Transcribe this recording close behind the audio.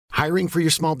Hiring for your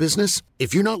small business?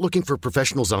 If you're not looking for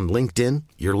professionals on LinkedIn,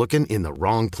 you're looking in the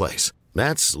wrong place.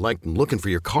 That's like looking for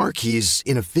your car keys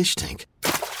in a fish tank.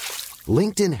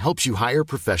 LinkedIn helps you hire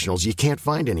professionals you can't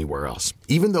find anywhere else,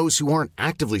 even those who aren't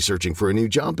actively searching for a new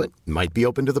job but might be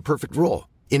open to the perfect role.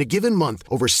 In a given month,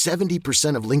 over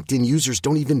 70% of LinkedIn users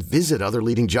don't even visit other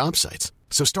leading job sites.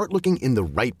 So start looking in the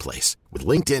right place. With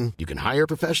LinkedIn, you can hire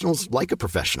professionals like a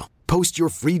professional. Post your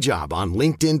free job on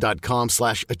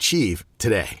linkedin.com/achieve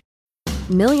today.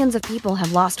 Millions of people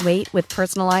have lost weight with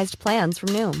personalized plans from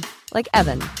Noom. Like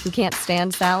Evan, who can't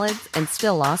stand salads and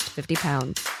still lost 50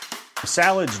 pounds.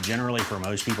 Salads generally for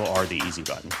most people are the easy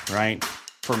button, right?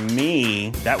 For me,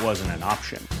 that wasn't an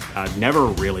option. I never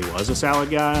really was a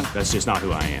salad guy. That's just not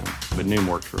who I am. But Noom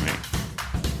worked for me.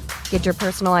 Get your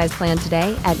personalized plan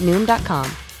today at Noom.com.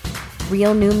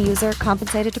 Real Noom user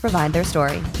compensated to provide their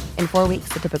story. In 4 weeks,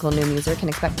 the typical Noom user can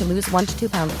expect to lose 1 to 2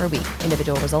 pounds per week.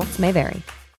 Individual results may vary.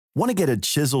 Want to get a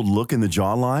chiseled look in the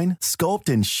jawline? Sculpt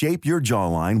and shape your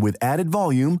jawline with added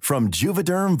volume from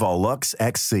Juvederm Volux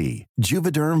XC.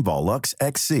 Juvederm Volux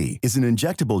XC is an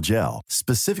injectable gel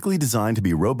specifically designed to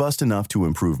be robust enough to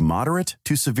improve moderate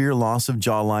to severe loss of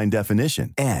jawline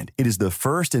definition. And it is the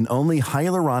first and only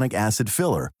hyaluronic acid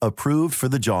filler approved for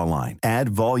the jawline. Add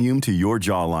volume to your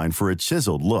jawline for a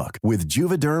chiseled look with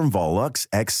Juvederm Volux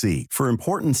XC. For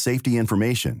important safety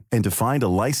information and to find a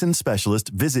licensed specialist,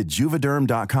 visit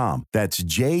Juvederm.com. That's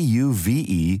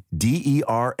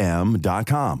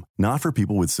JUVEDERM.com. Not for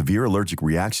people with severe allergic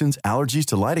reactions, allergies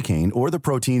to lidocaine, or the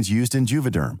proteins used in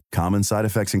Juvederm. Common side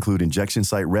effects include injection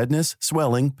site redness,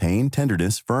 swelling, pain,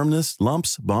 tenderness, firmness,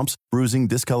 lumps, bumps, bruising,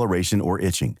 discoloration, or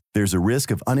itching. There's a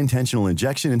risk of unintentional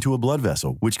injection into a blood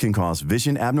vessel, which can cause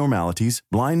vision abnormalities,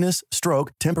 blindness,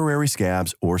 stroke, temporary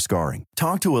scabs, or scarring.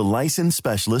 Talk to a licensed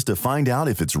specialist to find out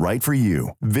if it's right for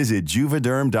you. Visit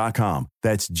Juvederm.com.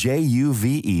 That's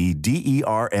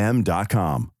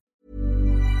JUVEDERM.com.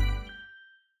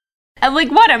 And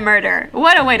like, what a murder.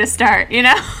 What a way to start, you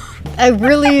know? A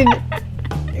really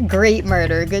great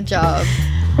murder. Good job.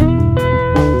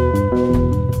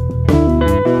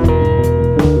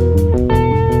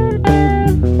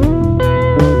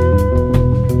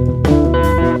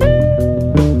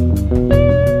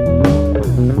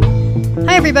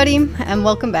 Hi, everybody, and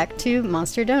welcome back to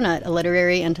Monster Donut, a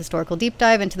literary and historical deep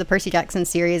dive into the Percy Jackson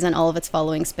series and all of its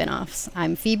following spin-offs.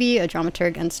 I'm Phoebe, a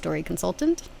dramaturg and story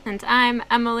consultant. And I'm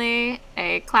Emily,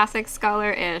 a classic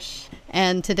scholar-ish.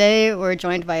 And today we're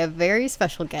joined by a very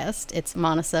special guest. It's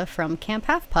Manasa from Camp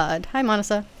Half Pod. Hi,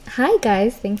 Manasa. Hi,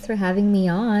 guys. Thanks for having me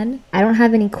on. I don't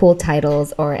have any cool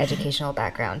titles or educational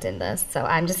background in this, so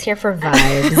I'm just here for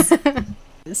vibes.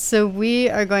 So we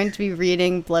are going to be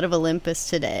reading Blood of Olympus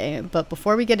today, but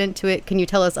before we get into it, can you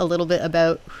tell us a little bit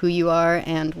about who you are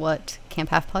and what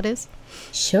Camp Half Pod is?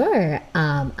 Sure.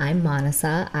 I'm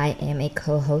Manasa. I am a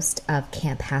co-host of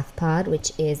Camp Half Pod,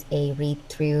 which is a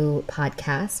read-through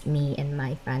podcast. Me and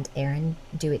my friend Erin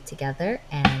do it together,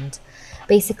 and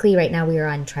basically right now we are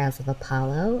on Trials of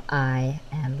Apollo. I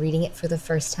am reading it for the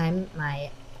first time. My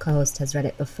co-host has read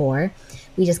it before.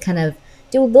 We just kind of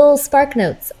do little spark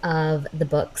notes of the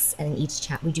books, and each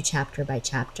we do chapter by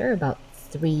chapter, about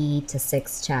 3 to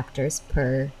 6 chapters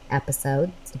per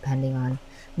episode, depending on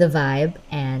the vibe.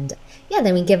 And yeah,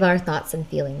 then we give our thoughts and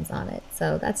feelings on it.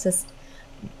 So that's just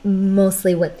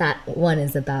mostly what that one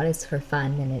is about. It's for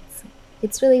fun, and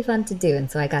it's really fun to do. And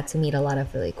so I got to meet a lot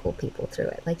of really cool people through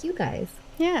it, like you guys.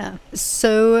 Yeah.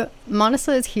 So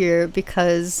Manasa is here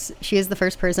because she is the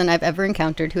first person I've ever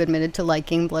encountered who admitted to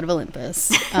liking Blood of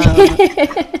Olympus,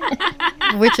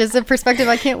 which is a perspective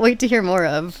I can't wait to hear more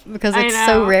of because it's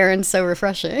so rare and so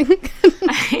refreshing.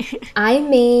 I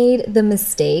made the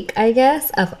mistake, I guess,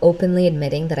 of openly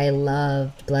admitting that I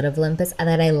loved Blood of Olympus and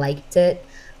that I liked it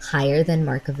higher than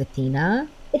Mark of Athena.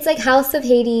 It's like House of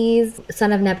Hades,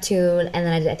 Son of Neptune, and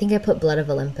then I think I put Blood of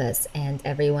Olympus, and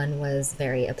everyone was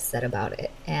very upset about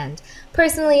it. And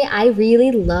personally, I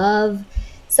really love...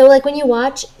 So, like, when you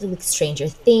watch like Stranger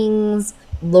Things,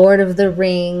 Lord of the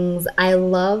Rings, I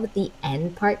love the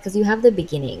end part, because you have the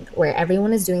beginning, where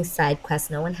everyone is doing side quests.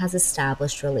 No one has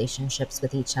established relationships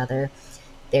with each other.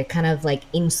 They're kind of, like,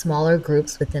 in smaller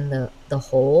groups within the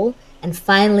whole. And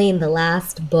finally, in the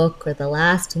last book or the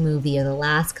last movie or the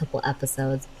last couple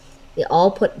episodes, they all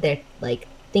put their, like,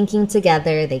 thinking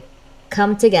together, they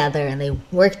come together, and they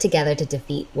work together to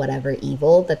defeat whatever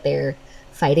evil that they're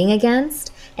fighting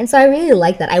against. And so I really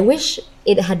like that. I wish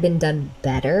it had been done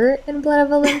better in Blood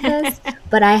of Olympus,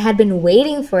 but I had been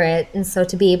waiting for it. And so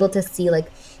to be able to see,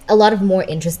 like, a lot of more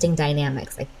interesting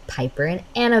dynamics, like Piper and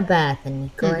Annabeth and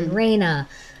Nico and Reyna,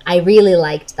 I really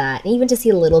liked that. And even to see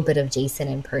a little bit of Jason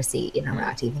and Percy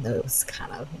interact, even though it was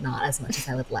kind of not as much as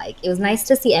I would like. It was nice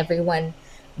to see everyone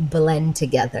blend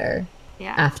together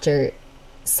after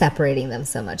separating them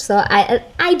so much. So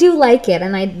I do like it,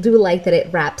 and I do like that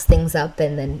it wraps things up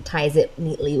and then ties it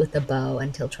neatly with a bow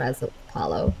until Trials of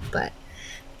Apollo. But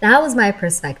that was my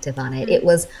perspective on it. It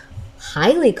was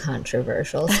highly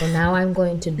controversial, so now I'm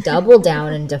going to double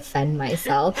down and defend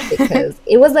myself, because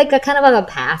it was like a kind of like a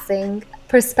passing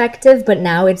perspective, but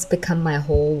now it's become my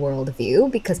whole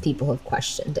worldview because people have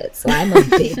questioned it. So I'm a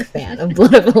big fan of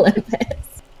Blood of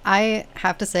Olympus. I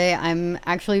have to say, I'm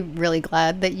actually really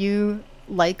glad that you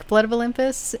like Blood of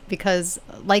Olympus, because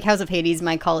like House of Hades,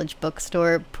 my college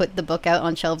bookstore put the book out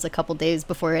on shelves a couple days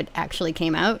before it actually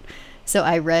came out. So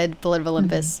I read Blood of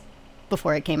Olympus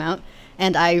before it came out,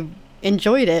 and I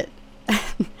enjoyed it.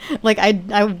 Like I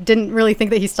didn't really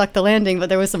think that he stuck the landing, but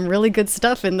there was some really good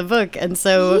stuff in the book. And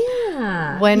so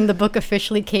when the book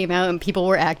officially came out and people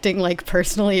were acting like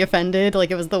personally offended,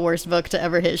 like it was the worst book to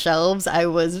ever hit shelves, I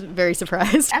was very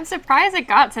surprised. I'm surprised it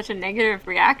got such a negative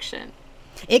reaction.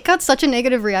 It got such a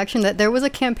negative reaction that there was a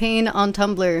campaign on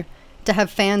Tumblr to have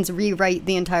fans rewrite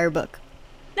the entire book.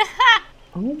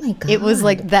 Oh my god. It was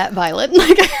like that violent.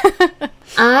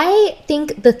 I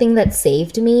think the thing that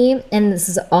saved me, and this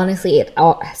is honestly, it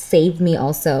saved me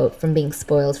also from being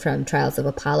spoiled from Trials of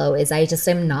Apollo, is I just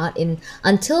am not in,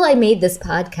 until I made this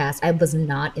podcast, I was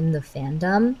not in the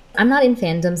fandom. I'm not in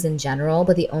fandoms in general,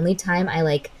 but the only time I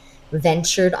like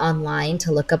ventured online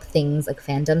to look up things like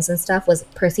fandoms and stuff was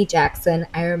Percy Jackson.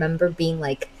 I remember being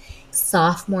like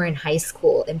sophomore in high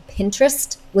school, and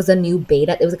Pinterest was a new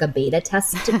beta. It was like a beta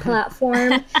test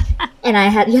platform, and you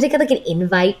had to get like an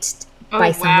invite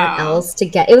by someone else to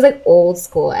get. It was like old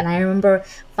school, and I remember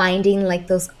finding like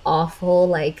those awful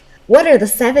like, what are the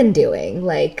 7 doing?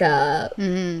 Like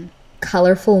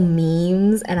colorful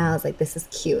memes, and I was like, this is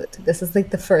cute. This is like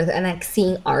the first, and like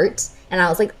seeing art, and I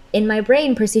was like, in my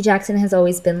brain, Percy Jackson has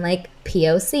always been like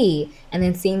POC, and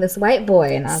then seeing this white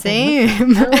boy, and I was like,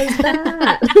 what the hell is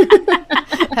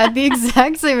that? Had the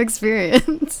exact same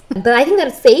experience. But I think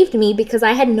that saved me, because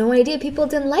I had no idea people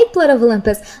didn't like Blood of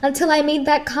Olympus until I made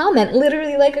that comment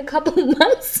literally like a couple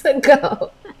months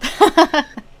ago.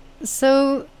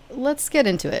 So let's get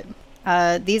into it.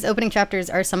 These opening chapters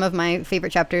are some of my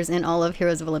favorite chapters in all of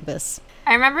Heroes of Olympus.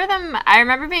 I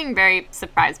remember being very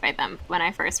surprised by them when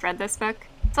I first read this book.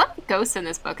 There's a lot of ghosts in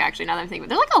this book, actually, now that I'm thinking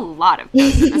about it. There's like a lot of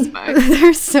ghosts in this book.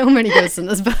 There's so many ghosts in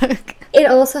this book. It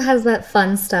also has that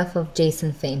fun stuff of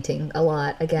Jason fainting a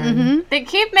lot again. Mm-hmm. They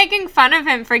keep making fun of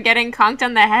him for getting conked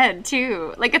on the head,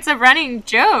 too. Like, it's a running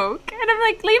joke. And I'm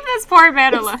like, leave this poor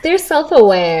man alone. They're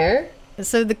self-aware.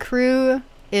 So the crew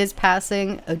is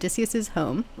passing Odysseus's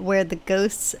home, where the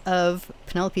ghosts of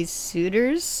Penelope's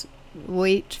suitors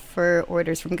wait for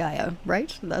orders from Gaia,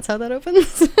 right? That's how that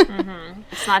opens? Mm-hmm.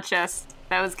 It's not just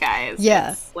those guys.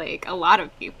 Yeah. It's like a lot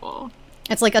of people.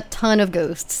 It's like a ton of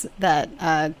ghosts that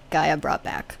Gaia brought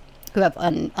back who have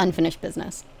unfinished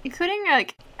business. Including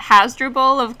like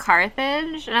Hasdrubal of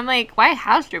Carthage. And I'm like, why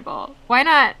Hasdrubal? Why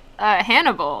not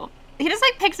Hannibal? He just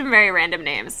like picked some very random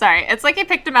names. Sorry. It's like he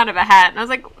picked them out of a hat. And I was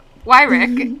like, why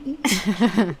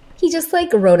Rick? He just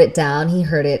like wrote it down. He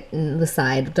heard it in the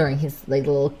side during his like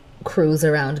little cruise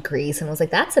around Greece and was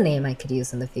like, that's a name I could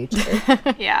use in the future.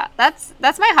 Yeah, that's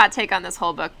my hot take on this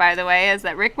whole book, by the way, is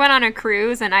that Rick went on a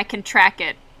cruise and I can track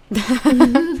it.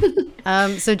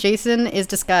 So Jason is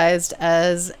disguised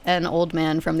as an old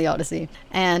man from the Odyssey,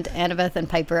 and Annabeth and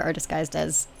Piper are disguised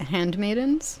as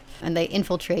handmaidens, and they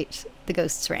infiltrate the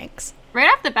ghosts' ranks. Right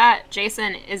off the bat,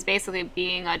 Jason is basically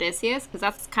being Odysseus, because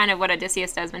that's kind of what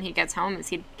Odysseus does when he gets home, is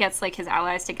he gets like his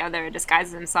allies together,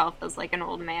 disguises himself as like an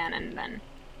old man, and then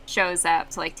shows up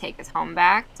to like take his home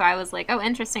back. So I was like, oh,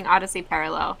 interesting Odyssey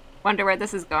parallel. Wonder where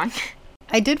this is going.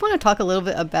 I did want to talk a little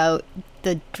bit about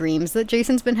the dreams that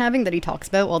Jason's been having that he talks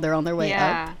about while they're on their way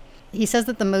up. He says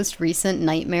that the most recent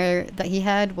nightmare that he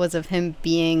had was of him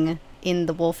being in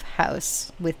the wolf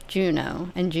house with Juno,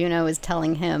 and Juno is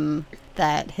telling him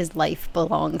that his life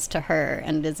belongs to her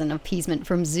and is an appeasement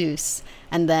from Zeus,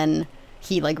 and then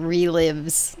he like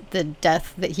relives the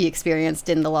death that he experienced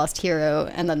in The Lost Hero,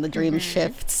 and then the dream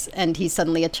shifts and he's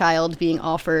suddenly a child being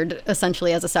offered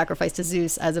essentially as a sacrifice to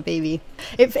Zeus as a baby.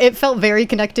 It felt very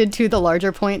connected to the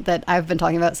larger point that I've been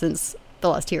talking about since The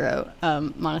Lost Hero,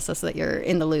 Manasa, so that you're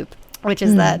in the loop, which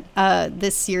is that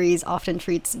this series often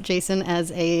treats Jason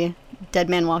as a dead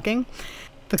man walking,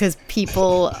 because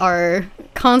people are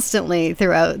constantly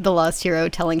throughout The Lost Hero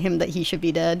telling him that he should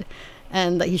be dead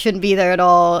and that he shouldn't be there at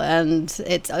all, and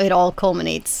it all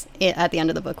culminates at the end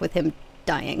of the book with him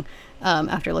dying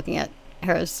after looking at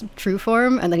Hera's true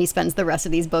form, and then he spends the rest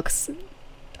of these books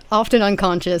often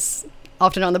unconscious,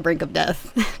 often on the brink of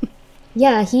death.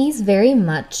 Yeah, he's very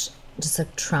much just a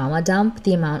trauma dump,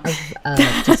 the amount of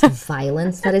just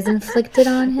violence that is inflicted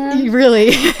on him.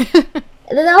 Really.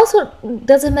 That also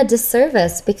does him a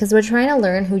disservice because we're trying to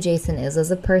learn who Jason is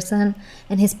as a person,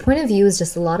 and his point of view is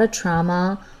just a lot of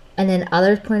trauma, and then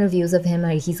other point of views of him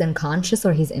are he's unconscious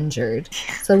or he's injured.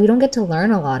 So we don't get to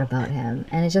learn a lot about him,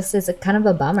 and it just is kind of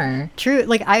a bummer. True.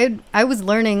 Like, I was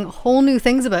learning whole new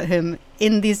things about him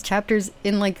in these chapters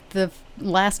in, like, the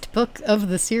last book of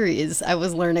the series. I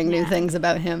was learning new things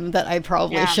about him that I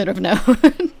probably should have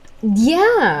known.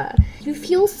 Yeah. You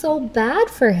feel so bad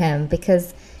for him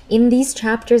because in these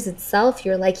chapters itself,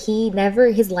 you're like,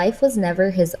 his life was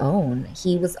never his own.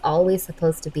 He was always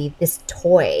supposed to be this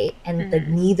toy, and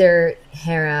neither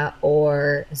Hera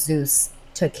or Zeus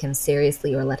took him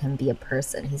seriously or let him be a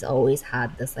person. He's always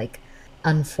had this, like,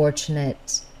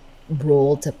 unfortunate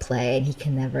role to play, and he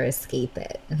can never escape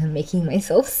it. And I'm making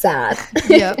myself sad.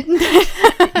 Yep.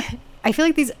 I feel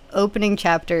like these opening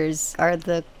chapters are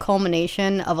the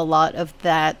culmination of a lot of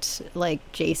that, like,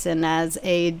 Jason as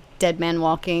a dead man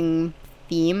walking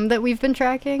theme that we've been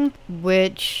tracking,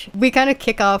 which we kind of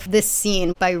kick off this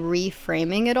scene by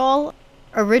reframing it all.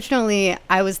 Originally,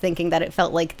 I was thinking that it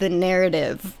felt like the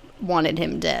narrative wanted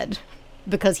him dead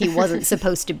because he wasn't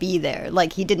supposed to be there.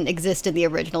 Like, he didn't exist in the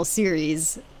original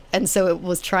series, and so it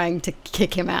was trying to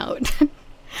kick him out,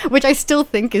 which I still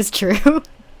think is true.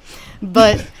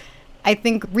 But I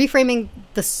think reframing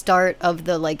the start of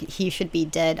the, like, he should be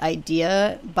dead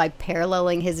idea by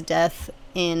paralleling his death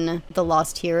in The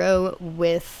Lost Hero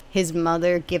with his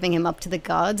mother giving him up to the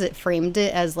gods, it framed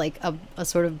it as, like, a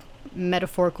sort of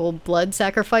metaphorical blood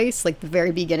sacrifice. Like, the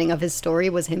very beginning of his story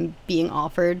was him being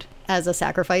offered as a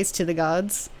sacrifice to the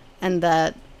gods, and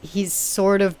that he's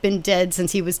sort of been dead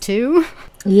since he was 2.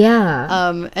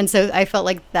 Yeah. And so I felt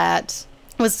like that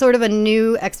was sort of a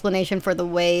new explanation for the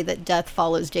way that death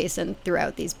follows Jason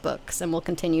throughout these books, and will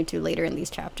continue to later in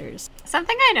these chapters.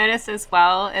 Something I noticed as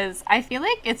well is I feel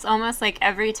like it's almost like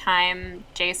every time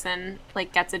Jason,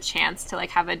 like, gets a chance to, like,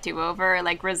 have a do-over, or,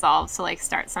 like, resolves to, like,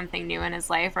 start something new in his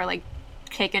life, or, like,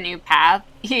 take a new path,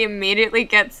 he immediately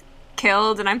gets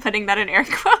killed, and I'm putting that in air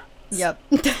quotes. Yep.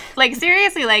 Like,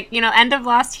 seriously, like, you know, end of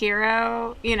Lost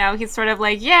Hero, you know, he's sort of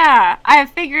like, yeah, I have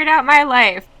figured out my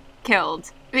life. Killed.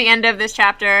 The end of this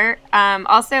chapter.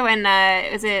 Also in,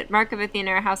 is it Mark of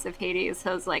Athena or House of Hades?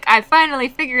 So it's like, I finally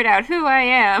figured out who I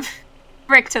am.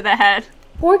 Brick to the head.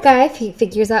 Poor guy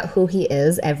figures out who he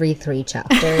is every 3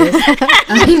 chapters.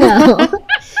 I know.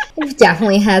 He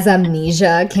definitely has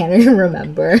amnesia, can't even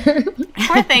remember.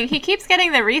 Poor thing, he keeps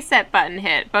getting the reset button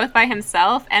hit, both by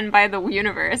himself and by the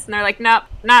universe. And they're like, nope,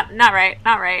 not right.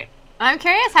 I'm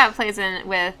curious how it plays in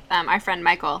with our friend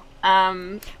Michael.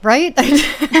 Right?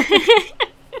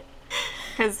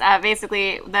 Because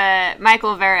basically, the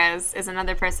Michael Veras is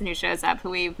another person who shows up,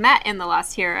 who we've met in The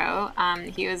Lost Hero.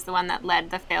 He was the one that led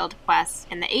the failed quest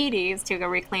in the 80s to go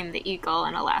reclaim the eagle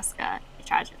in Alaska. He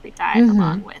tragically died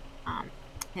along with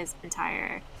his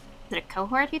entire, is it a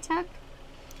cohort he took?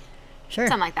 Sure.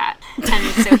 Something like that.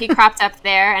 And so he cropped up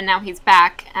there, and now he's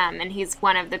back, and he's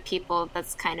one of the people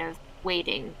that's kind of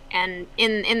waiting. And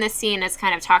in the scene, it's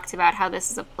kind of talked about how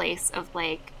this is a place of,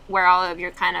 like, where all of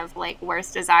your kind of, like,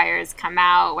 worst desires come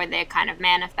out, where they kind of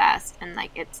manifest, and,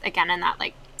 like, it's again in that,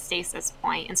 like, stasis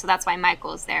point. And so that's why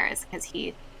Michael's there, is because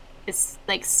he is,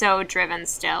 like, so driven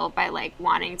still by, like,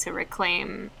 wanting to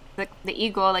reclaim the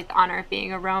eagle, like, the honor of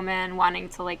being a Roman, wanting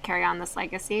to, like, carry on this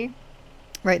legacy.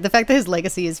 Right. The fact that his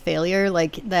legacy is failure,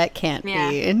 like, that can't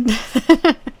be.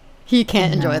 He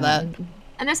can't enjoy that.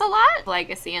 And there's a lot of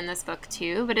legacy in this book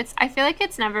too, but I feel like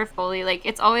it's never fully, like,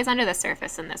 it's always under the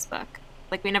surface in this book.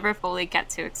 Like, we never fully get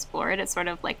to explore it. It's sort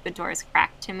of like the door's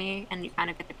cracked to me, and you kind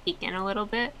of get to peek in a little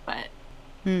bit. But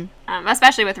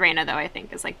especially with Reina, though, I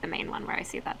think is, like, the main one where I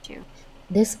see that too.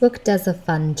 This book does a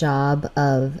fun job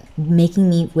of making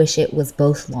me wish it was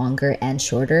both longer and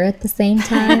shorter at the same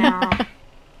time. I know.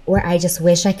 Where I just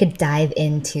wish I could dive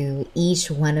into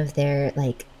each one of their,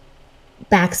 like,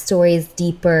 backstories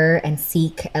deeper and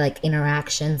seek, like,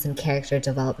 interactions and character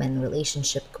development and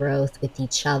relationship growth with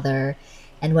each other.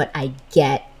 And what I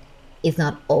get is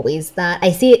not always that.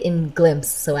 I see it in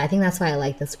glimpses, so I think that's why I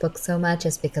like this book so much,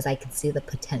 is because I can see the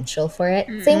potential for it.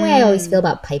 Same way I always feel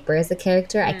about Piper as a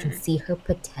character. I can see her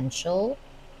potential,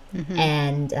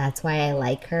 and that's why I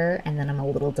like her. And then I'm a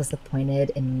little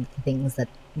disappointed in the things that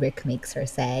Rick makes her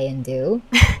say and do.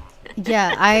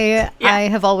 I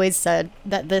have always said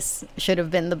that this should have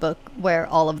been the book where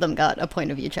all of them got a point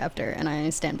of view chapter, and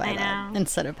I stand by that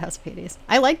instead of House of Hades.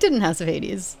 I liked it in House of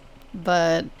Hades.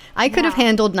 but I could have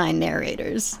handled 9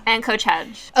 narrators. And Coach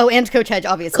Hedge. Oh, and Coach Hedge,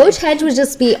 obviously. Coach Hedge would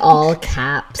just be all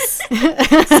caps,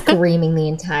 screaming the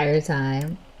entire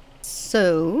time.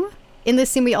 So, in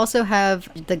this scene, we also have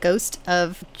the ghost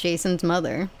of Jason's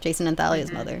mother, Jason and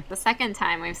Thalia's mother. The second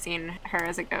time we've seen her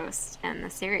as a ghost in the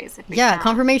series. Yeah,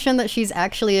 confirmation that she's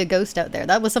actually a ghost out there.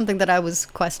 That was something that I was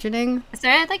questioning. Is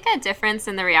there like a difference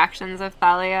in the reactions of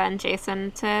Thalia and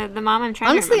Jason to the mom? I'm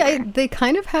trying Honestly, to remember. they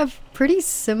kind of have pretty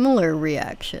similar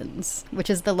reactions,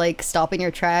 which is the like stopping your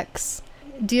tracks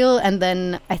deal. And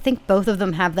then I think both of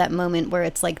them have that moment where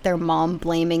it's like their mom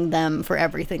blaming them for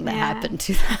everything that happened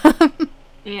to them.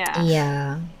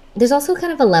 Yeah. There's also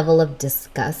kind of a level of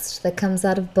disgust that comes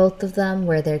out of both of them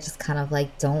where they're just kind of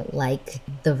like don't like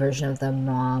the version of their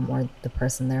mom or the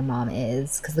person their mom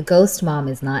is, because the ghost mom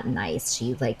is not nice.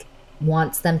 She like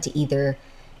wants them to either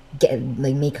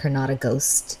make her not a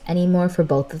ghost anymore for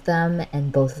both of them,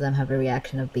 and both of them have a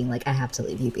reaction of being like, I have to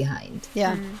leave you behind.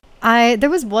 Yeah. There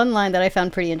was one line that I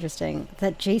found pretty interesting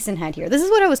that Jason had here. This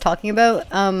is what I was talking about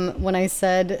when I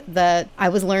said that I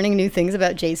was learning new things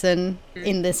about Jason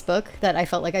in this book that I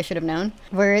felt like I should have known.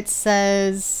 Where it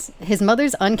says, his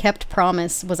mother's unkept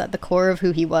promise was at the core of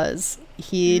who he was.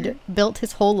 He'd built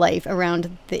his whole life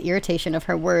around the irritation of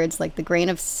her words, like the grain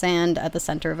of sand at the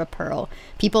center of a pearl.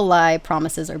 People lie,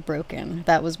 promises are broken.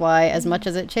 That was why, as much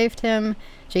as it chafed him,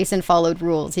 Jason followed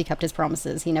rules. He kept his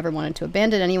promises. He never wanted to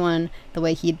abandon anyone the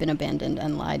way he'd been abandoned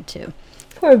and lied to.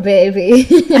 Poor baby.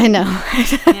 I know.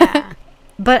 Yeah.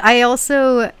 But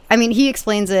I mean, he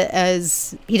explains it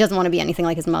as he doesn't want to be anything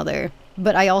like his mother.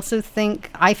 But I also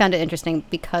think I found it interesting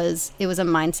because it was a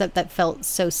mindset that felt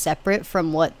so separate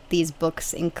from what these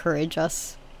books encourage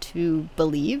us to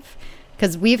believe.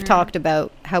 Because we've talked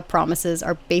about how promises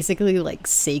are basically like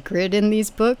sacred in these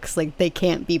books. Like they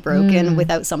can't be broken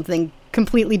without something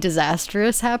completely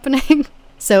disastrous happening.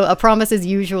 So a promise is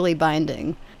usually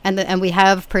binding. And we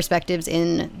have perspectives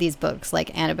in these books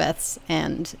like Annabeth's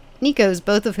and Nico's,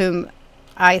 both of whom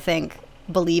I think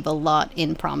believe a lot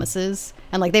in promises.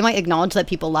 And like they might acknowledge that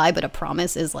people lie, but a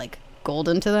promise is like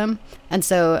golden to them. And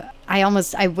so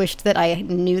I wished that I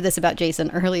knew this about Jason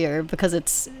earlier, because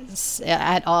it's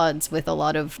at odds with a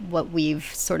lot of what we've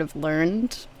sort of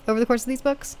learned over the course of these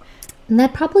books. And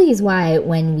that probably is why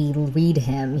when we read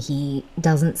him, he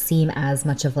doesn't seem as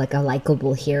much of like a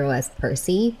likable hero as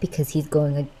Percy, because he's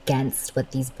going against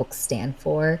what these books stand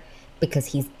for, because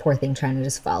he's, poor thing, trying to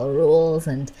just follow rules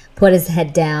and put his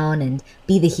head down and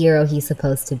be the hero he's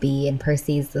supposed to be. And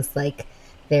Percy's this like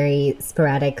very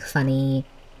sporadic, funny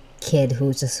kid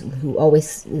who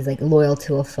always is like loyal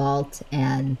to a fault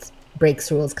and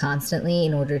breaks rules constantly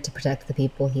in order to protect the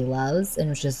people he loves, and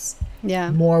which is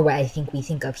more what I think we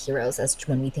think of heroes as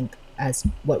when we think as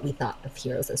what we thought of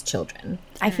heroes as children.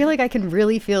 I feel like I can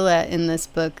really feel that in this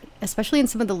book, especially in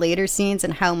some of the later scenes,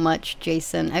 and how much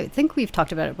Jason, I think we've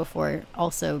talked about it before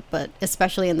also, but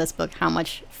especially in this book, how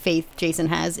much faith Jason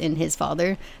has in his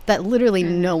father that literally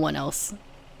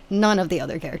none of the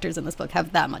other characters in this book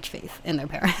have that much faith in their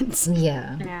parents.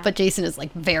 Yeah. But Jason is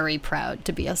like very proud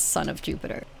to be a son of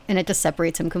Jupiter. And it just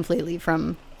separates him completely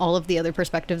from all of the other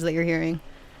perspectives that you're hearing.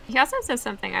 He also says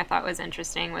something I thought was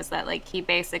interesting, was that like he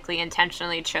basically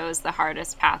intentionally chose the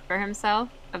hardest path for himself,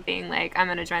 of being like, I'm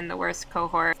going to join the worst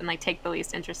cohort and like take the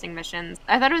least interesting missions.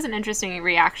 I thought it was an interesting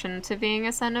reaction to being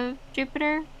a son of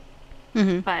Jupiter.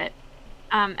 Mm-hmm. But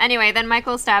anyway, then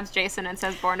Michael stabs Jason and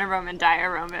says, born a Roman, die a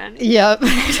Roman. Yep.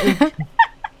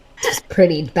 It's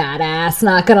pretty badass,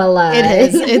 not gonna lie.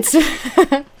 It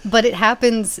is. But it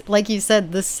happens, like you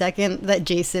said, the second that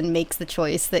Jason makes the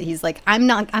choice that he's like, I'm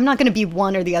not going to be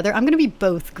one or the other. I'm going to be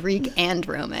both Greek and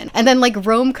Roman. And then like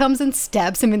Rome comes and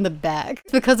stabs him in the back,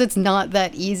 because it's not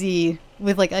that easy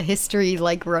with like a history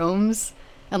like Rome's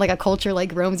and like a culture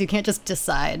like Rome's. You can't just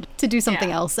decide to do something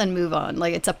else and move on.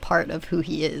 Like it's a part of who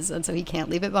he is, and so he can't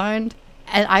leave it behind.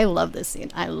 And I love this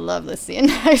scene.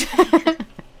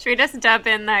 Should we just dub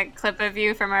in that clip of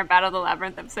you from our Battle of the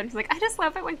Labyrinth episode? He's like, I just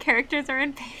love it when characters are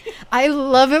in pain. I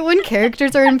love it when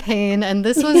characters are in pain, and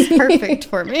this was perfect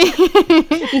for me.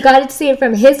 You got to see it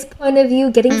from his point of view,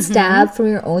 getting stabbed from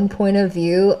your own point of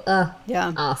view.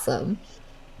 Yeah. Awesome.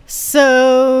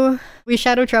 So we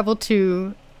shadow travel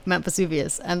to Mount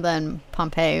Vesuvius and then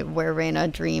Pompeii, where Reyna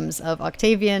dreams of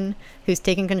Octavian, who's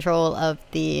taken control of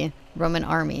the Roman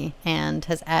army and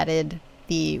has added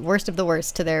the worst of the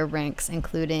worst to their ranks,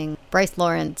 including Bryce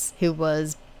Lawrence, who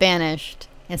was banished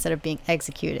instead of being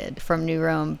executed from New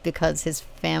Rome because his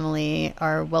family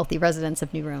are wealthy residents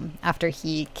of New Rome after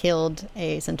he killed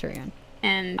a centurion.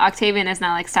 And Octavian is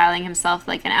now like styling himself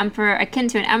like an emperor, akin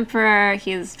to an emperor.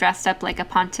 He's dressed up like a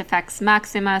Pontifex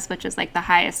Maximus, which is like the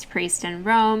highest priest in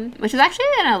Rome, which is actually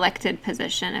an elected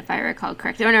position, if I recall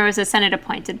correctly. Or no, it was a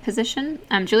Senate-appointed position.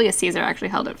 Julius Caesar actually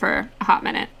held it for a hot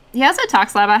minute. He also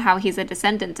talks a lot about how he's a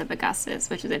descendant of Augustus,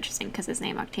 which is interesting because his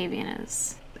name Octavian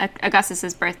is...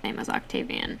 Augustus's birth name was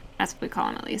Octavian. That's what we call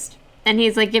him, at least. And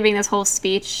he's like giving this whole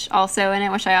speech also in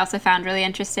it, which I also found really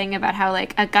interesting, about how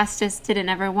like Augustus didn't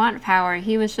ever want power.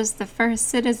 He was just the first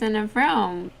citizen of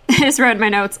Rome. I just wrote in my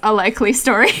notes, a likely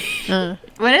story.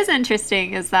 What is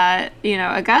interesting is that, you know,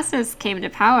 Augustus came to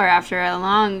power after a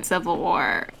long civil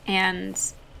war. And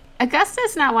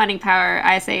Augustus not wanting power,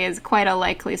 I say, is quite a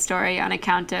likely story on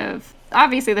account of,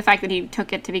 obviously, the fact that he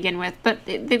took it to begin with. But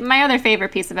my other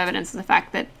favorite piece of evidence is the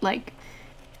fact that, like,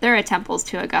 there are temples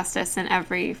to Augustus in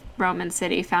every Roman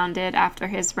city founded after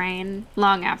his reign,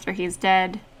 long after he's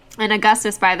dead. And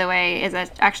Augustus, by the way, is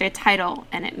actually a title,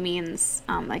 and it means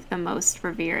like the most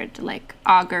revered, like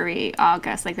augury,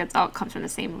 August, like that's all comes from the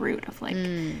same root of like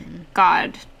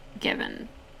God given.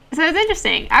 So it's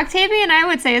interesting. Octavian, I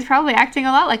would say, is probably acting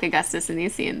a lot like Augustus in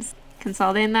these scenes,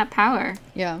 consolidating that power.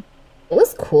 Yeah. It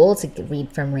was cool to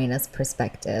read from Reina's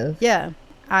perspective. Yeah.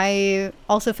 I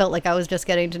also felt like I was just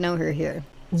getting to know her here.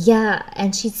 Yeah,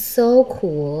 and she's so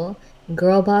cool.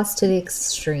 Girl boss to the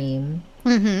extreme.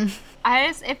 Mm-hmm.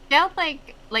 It felt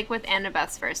like with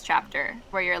Annabeth's first chapter,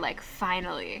 where you're like,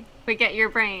 finally, we get your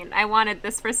brain. I wanted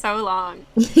this for so long.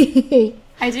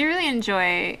 I do really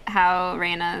enjoy how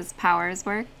Reina's powers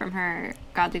work from her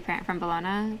godly parent from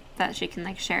Bologna, that she can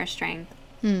like share strength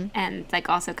and like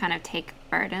also kind of take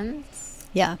burdens.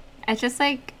 Yeah. It just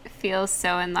like feels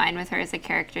so in line with her as a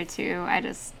character too. I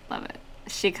just love it.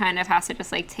 She kind of has to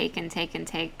just like take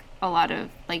a lot of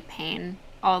like pain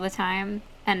all the time,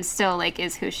 and still like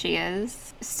is who she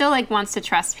is. Still like wants to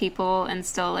trust people and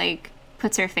still like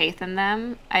puts her faith in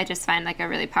them. I just find like a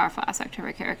really powerful aspect of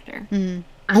her character.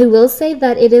 I will say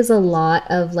that it is a lot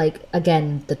of like,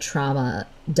 again, the trauma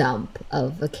dump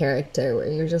of a character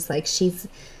where you're just like, she's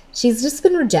just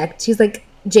been rejected. She's like,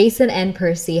 Jason and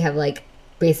Percy have like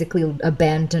basically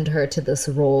abandoned her to this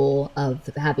role of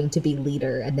having to be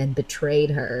leader and then betrayed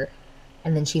her.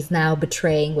 And then she's now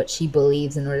betraying what she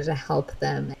believes in order to help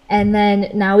them. And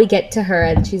then now we get to her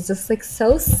and she's just like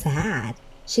so sad.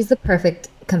 She's the perfect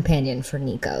companion for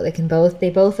Nico. They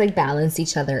both like balance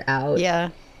each other out. Yeah.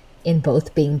 In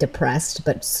both being depressed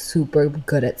but super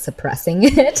good at suppressing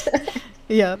it.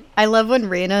 Yeah. I love when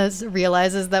Reina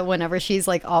realizes that whenever she's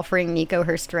like offering Nico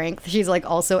her strength, she's like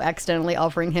also accidentally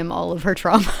offering him all of her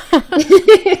trauma.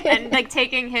 And like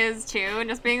taking his too and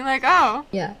just being like, oh.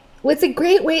 Yeah. Well, it's a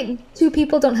great way. Two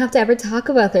people don't have to ever talk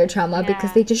about their trauma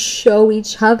because they just show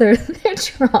each other their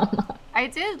trauma. I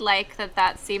did like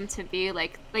that seemed to be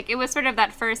like it was sort of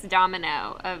that first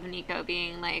domino of Nico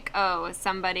being like, oh,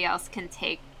 somebody else can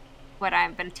take what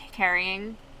I've been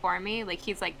carrying for me. Like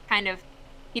he's like kind of,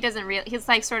 he's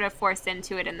like sort of forced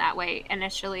into it in that way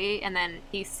initially, and then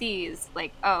he sees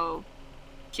like, oh,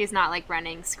 she's not like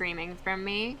running screaming from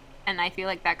me, and I feel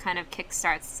like that kind of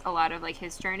kickstarts a lot of like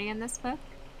his journey in this book.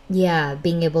 Yeah,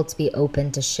 being able to be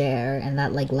open to share, and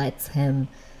that like lets him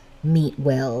meet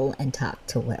Will and talk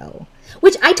to Will.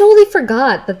 Which I totally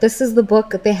forgot that this is the book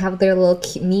that they have their little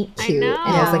meet cute.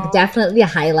 And it was like definitely a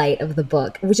highlight of the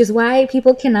book, which is why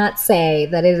people cannot say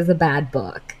that it is a bad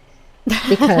book.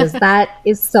 Because that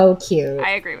is so cute.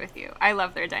 I agree with you. I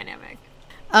love their dynamic.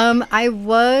 I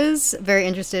was very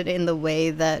interested in the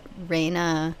way that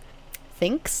Reina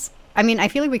thinks. I mean, I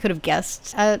feel like we could have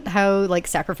guessed at how like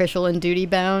sacrificial and duty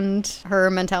bound her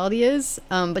mentality is,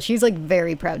 but she's like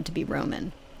very proud to be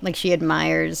Roman. Like she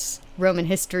admires Roman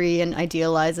history and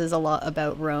idealizes a lot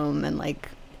about Rome, and like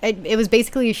it was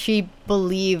basically she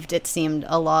believed, it seemed,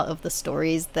 a lot of the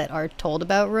stories that are told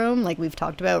about Rome, like we've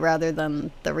talked about, rather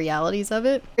than the realities of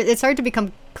it. It's hard to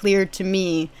become clear to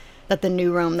me that the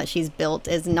new Rome that she's built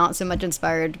is not so much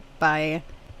inspired by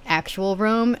actual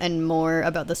Rome and more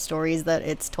about the stories that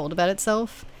it's told about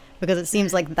itself, because it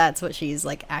seems like that's what she's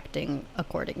like acting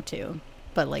according to.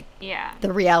 But like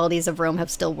the realities of Rome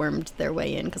have still wormed their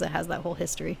way in because it has that whole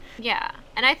history. Yeah.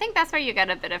 And I think that's where you get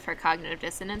a bit of her cognitive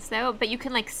dissonance though, but you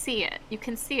can like see it. You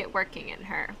can see it working in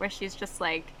her, where she's just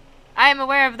like, I am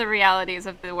aware of the realities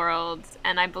of the world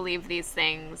and I believe these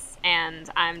things and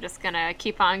I'm just gonna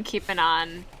keep on keeping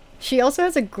on. She also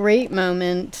has a great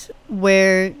moment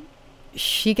where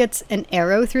she gets an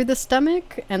arrow through the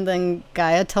stomach and then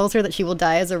Gaia tells her that she will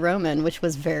die as a Roman, which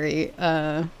was very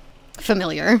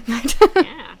familiar.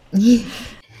 Yeah.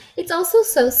 It's also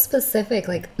so specific.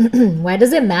 Like, why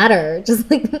does it matter?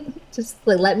 Just like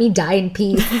let me die in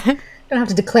peace. don't have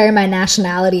to declare my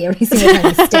nationality every single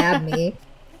time you stab me.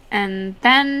 And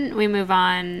then we move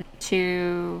on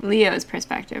to Leo's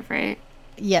perspective, right?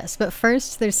 Yes, but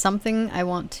first there's something I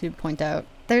want to point out.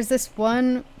 There's this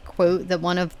one quote that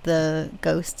one of the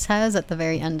ghosts has at the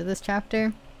very end of this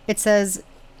chapter. It says,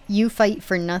 "You fight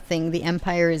for nothing, the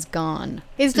empire is gone."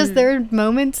 It's just there are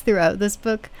moments throughout this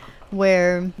book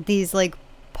where these like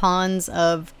pawns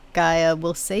of Gaia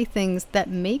will say things that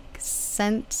make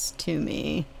sense to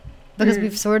me because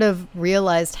we've sort of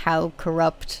realized how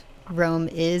corrupt Rome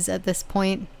is at this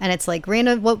point. And it's like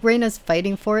what Reyna's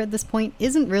fighting for at this point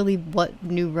isn't really what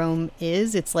New Rome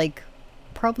is. It's like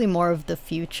probably more of the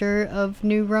future of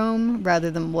New Rome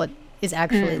rather than what is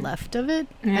actually left of it.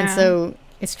 And so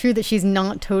it's true that she's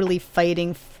not totally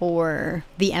fighting for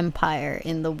the empire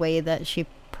in the way that she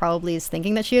probably is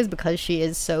thinking that she is, because she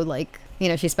is so like, you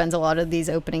know, she spends a lot of these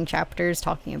opening chapters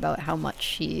talking about how much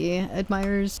she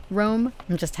admires Rome.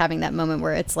 And just having that moment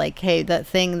where it's like, hey, that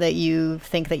thing that you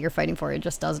think that you're fighting for, it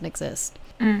just doesn't exist.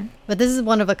 But this is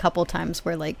one of a couple times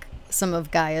where like some of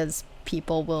Gaia's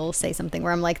people will say something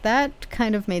where I'm like, that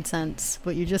kind of made sense,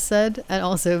 what you just said. And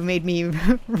also made me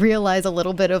realize a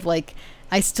little bit of like,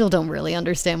 I still don't really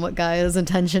understand what Gaia's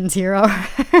intentions here are.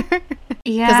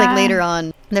 Because like later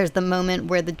on, there's the moment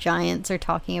where the giants are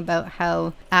talking about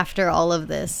how after all of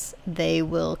this, they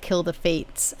will kill the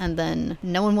fates and then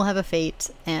no one will have a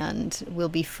fate and we'll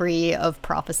be free of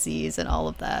prophecies and all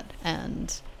of that.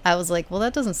 And I was like, well,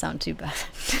 that doesn't sound too bad.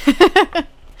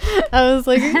 I was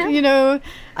like, you know,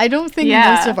 I don't think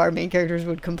most of our main characters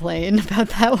would complain about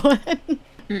that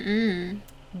one.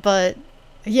 But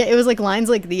yeah, it was like lines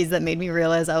like these that made me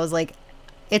realize, I was like,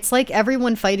 it's like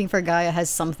everyone fighting for Gaia has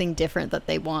something different that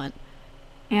they want.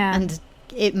 Yeah. And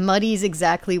it muddies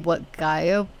exactly what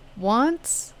Gaia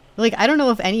wants. Like, I don't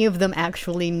know if any of them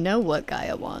actually know what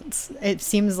Gaia wants. It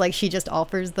seems like she just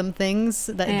offers them things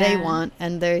that they want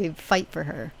and they fight for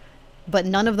her. But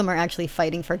none of them are actually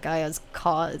fighting for Gaia's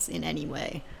cause in any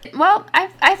way. Well,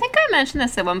 I think I mentioned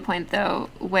this at one point, though,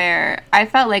 where I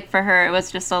felt like for her it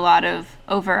was just a lot of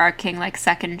overarching, like,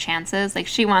 second chances. Like,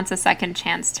 she wants a second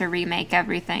chance to remake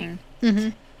everything.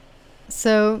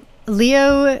 So,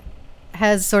 Leo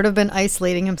has sort of been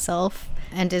isolating himself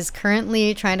and is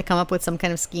currently trying to come up with some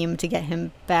kind of scheme to get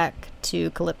him back to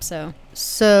Calypso.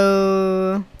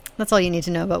 So that's all you need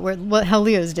to know about how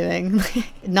Leo's doing.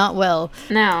 Not well.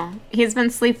 No. He's been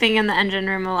sleeping in the engine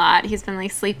room a lot. He's been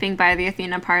like sleeping by the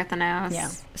Athena Parthenos. Yeah.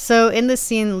 So in this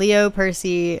scene, Leo,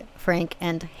 Percy, Frank,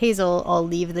 and Hazel all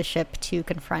leave the ship to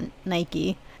confront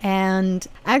Nike. And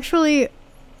actually,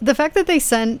 the fact that they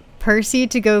sent Percy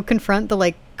to go confront the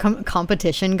like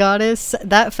competition goddess,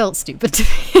 that felt stupid to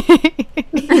me.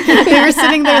 They were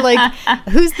sitting there like,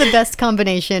 who's the best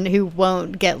combination who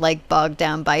won't get like bogged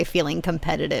down by feeling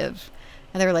competitive?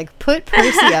 And they were like, put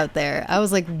Percy out there. I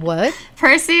was like, what?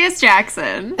 Percy is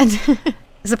Jackson. And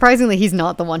surprisingly, he's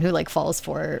not the one who like falls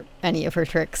for any of her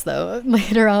tricks though.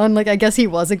 Later on, like I guess he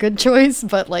was a good choice,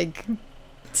 but like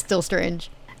still strange.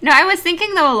 No, I was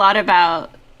thinking though a lot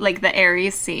about like the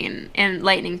Ares scene in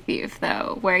Lightning Thief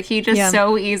though, where he just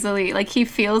so easily, like he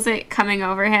feels it coming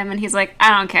over him and he's like,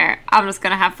 I don't care, I'm just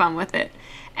gonna have fun with it.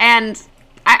 And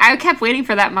I kept waiting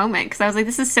for that moment because I was like,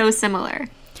 this is so similar.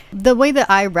 The way that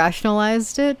I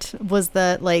rationalized it was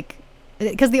that like,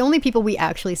 because the only people we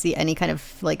actually see any kind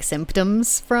of like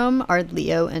symptoms from are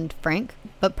Leo and Frank,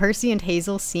 but Percy and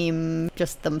Hazel seem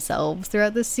just themselves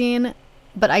throughout this scene.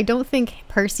 But I don't think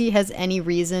Percy has any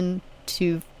reason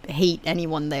to hate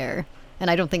anyone there, and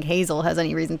I don't think Hazel has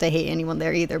any reason to hate anyone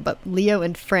there either, but Leo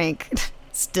and Frank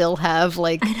still have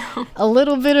like a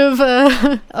little bit of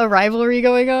a rivalry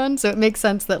going on, so it makes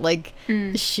sense that like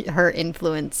her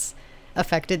influence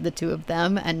affected the two of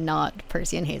them and not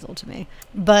Percy and Hazel to me.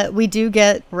 But we do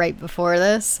get, right before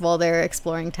this, while they're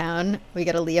exploring town, we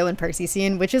get a Leo and Percy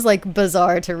scene, which is like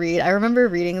bizarre to read. I remember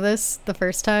reading this the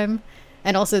first time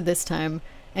and also this time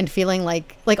and feeling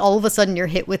like all of a sudden you're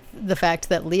hit with the fact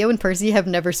that Leo and Percy have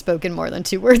never spoken more than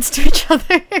 2 words to each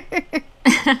other.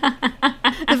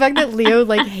 The fact that Leo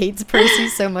like hates Percy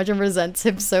so much and resents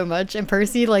him so much, and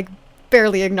Percy like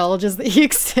barely acknowledges that he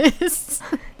exists.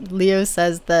 Leo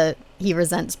says that he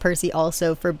resents Percy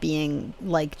also for being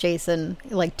like Jason,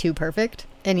 like too perfect,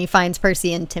 and he finds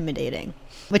Percy intimidating,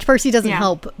 which Percy doesn't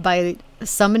help by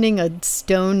summoning a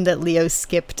stone that Leo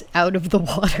skipped out of the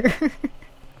water.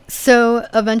 So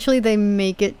eventually they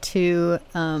make it to,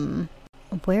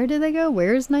 where did they go?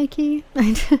 Where's Nike?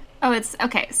 Oh, it's,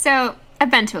 okay, so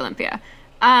I've been to Olympia.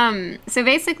 So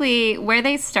basically where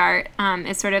they start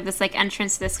is sort of this like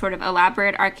entrance to this sort of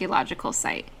elaborate archaeological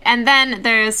site. And then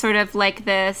there's sort of like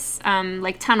this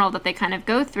like tunnel that they kind of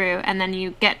go through, and then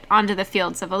you get onto the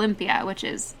fields of Olympia, which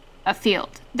is a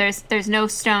field. There's no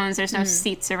stones, there's no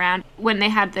seats around. When they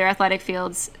had their athletic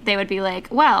fields, they would be like,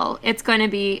 well, it's going to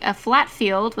be a flat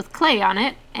field with clay on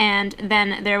it, and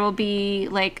then there will be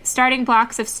like starting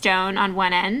blocks of stone on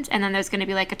one end, and then there's going to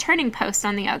be like a turning post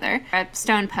on the other, a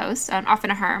stone post, often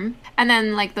a herm, and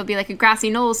then like there'll be like a grassy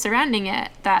knoll surrounding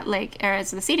it that like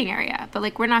is the seating area. But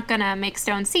like we're not going to make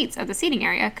stone seats of the seating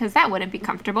area because that wouldn't be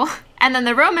comfortable. And then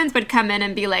the Romans would come in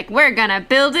and be like, we're going to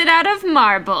build it out of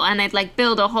marble, and they'd like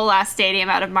build a whole ass stadium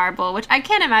out of marble, which I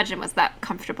can't imagine was that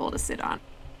comfortable to sit on.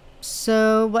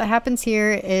 So what happens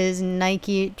here is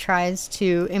Nike tries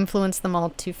to influence them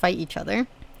all to fight each other,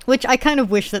 which I kind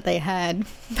of wish that they had,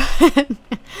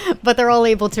 but they're all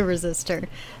able to resist her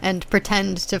and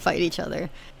pretend to fight each other.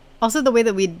 Also, the way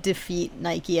that we defeat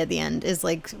Nike at the end is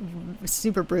like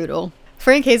super brutal.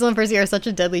 Frank, Hazel, and Percy are such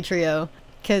a deadly trio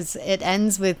because it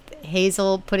ends with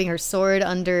Hazel putting her sword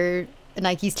under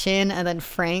Nike's chin, and then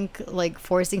Frank like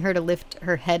forcing her to lift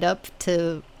her head up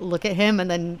to look at him,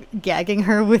 and then gagging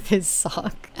her with his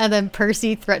sock, and then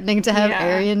Percy threatening to have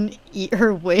Arian eat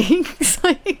her wings.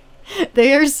 Like,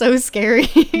 they are so scary.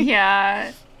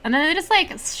 Yeah. And then they just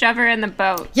like shove her in the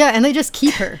boat. Yeah, and they just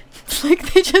keep her.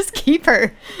 Like, they just keep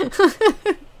her.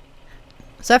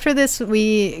 So after this,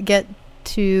 we get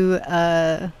to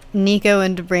Nico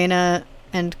and Brena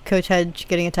and Coach Hedge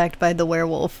getting attacked by the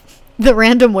werewolf. The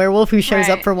random werewolf who shows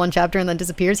up for one chapter and then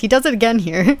disappears. He does it again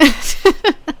here.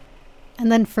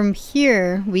 And then from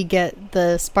here, we get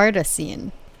the Sparta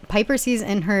scene. Piper sees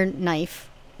in her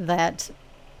knife that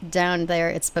down there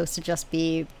it's supposed to just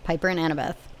be Piper and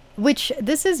Annabeth. Which,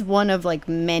 this is one of, like,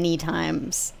 many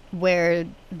times where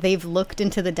they've looked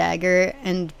into the dagger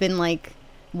and been like,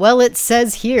 well, it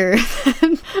says here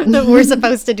that we're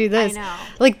supposed to do this. I know.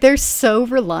 Like, they're so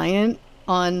reliant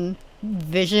on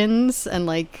visions, and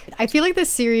like I feel like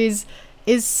this series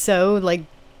is so like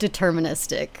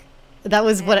deterministic. That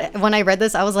was what when I read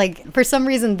this, I was like, for some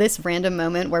reason this random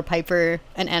moment where Piper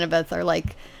and Annabeth are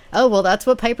like, oh well, that's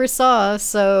what Piper saw,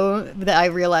 so that I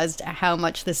realized how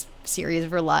much this series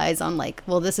relies on like,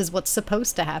 well, this is what's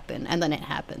supposed to happen, and then it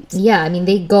happens. Yeah, I mean,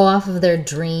 they go off of their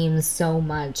dreams so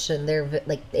much, and they're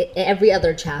like, every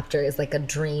other chapter is like a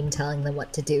dream telling them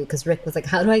what to do, because Rick was like,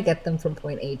 how do I get them from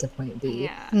point A to point B?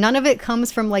 Yeah. None of it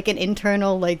comes from like an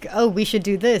internal like, oh, we should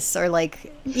do this, or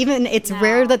like, even it's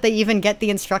rare that they even get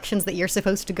the instructions that you're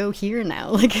supposed to go here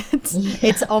now. Like,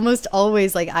 it's almost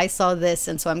always like, I saw this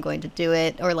and so I'm going to do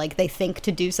it, or like they think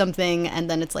to do something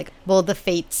and then it's like, well, the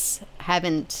fates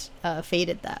haven't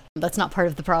fated that. That's not part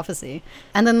of the prophecy.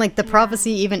 And then like the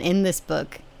prophecy even in this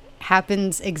book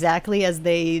happens exactly as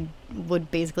they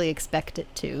would basically expect it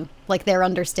to. Like, their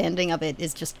understanding of it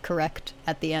is just correct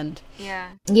at the end.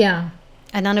 Yeah.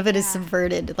 And none of it is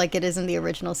subverted like it is in the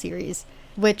original series,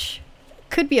 which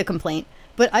could be a complaint,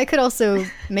 but I could also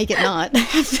make it not.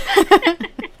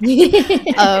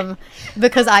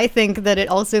 Because I think that it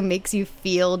also makes you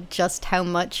feel just how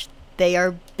much they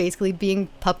are basically being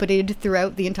puppeted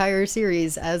throughout the entire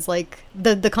series, as like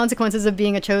the consequences of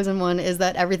being a chosen one is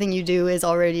that everything you do is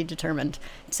already determined,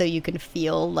 so you can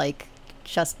feel like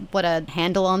just what a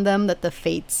handle on them that the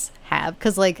fates have,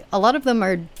 because like a lot of them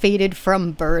are fated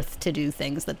from birth to do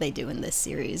things that they do in this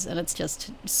series, and it's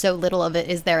just so little of it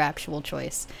is their actual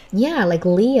choice. Yeah, like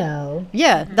Leo.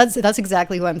 Yeah, that's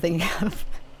exactly who I'm thinking of.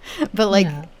 But like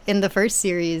in the first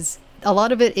series, a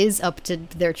lot of it is up to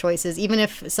their choices. Even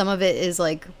if some of it is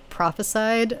like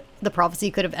prophesied, the prophecy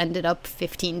could have ended up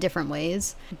 15 different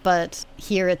ways. But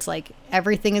here it's like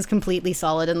everything is completely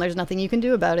solid and there's nothing you can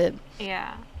do about it.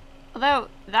 Yeah. Although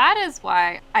that is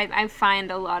why I find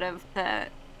a lot of the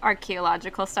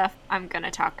archaeological stuff I'm going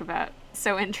to talk about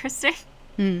so interesting.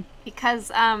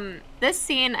 Because this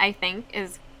scene, I think,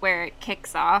 is where it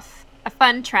kicks off a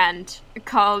fun trend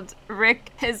called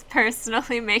Rick is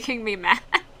personally making me mad.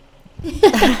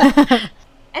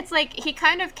 It's like he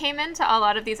kind of came into a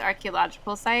lot of these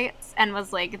archaeological sites and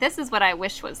was like, this is what I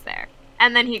wish was there.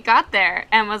 And then he got there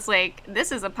and was like,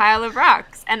 this is a pile of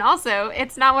rocks. And also,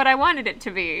 it's not what I wanted it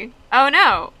to be. Oh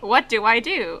no, what do I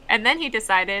do? And then he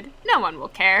decided, no one will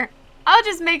care. I'll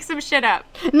just make some shit up.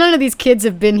 None of these kids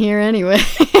have been here anyway.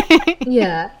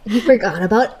 Yeah, you forgot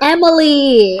about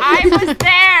Emily. I was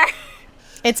there.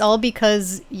 It's all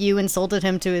because you insulted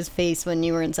him to his face when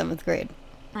you were in 7th grade.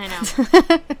 I know.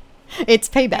 It's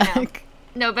payback.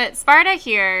 No, but Sparta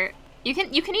here, You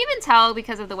can even tell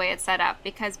because of the way it's set up,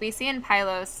 because we see in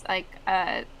Pylos like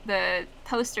the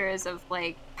posters of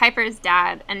like Piper's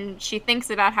dad, and she thinks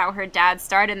about how her dad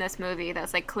starred in this movie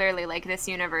that's like clearly like this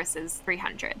universe is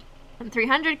 300. And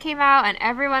 300 came out and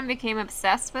everyone became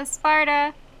obsessed with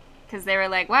Sparta because they were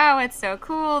like, wow, it's so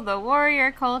cool, the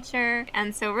warrior culture.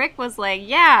 And so Rick was like,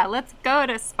 yeah, let's go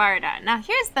to Sparta. Now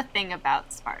here's the thing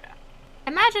about Sparta.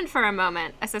 Imagine for a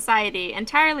moment a society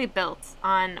entirely built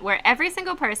on where every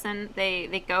single person,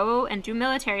 they go and do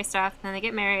military stuff, then they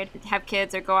get married, have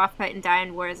kids, or go off fight and die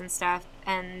in wars and stuff.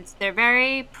 And they're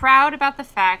very proud about the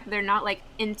fact they're not like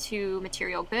into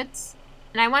material goods.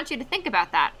 And I want you to think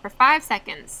about that for 5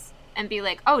 seconds and be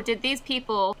like, oh, did these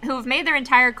people who've made their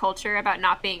entire culture about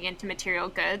not being into material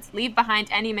goods leave behind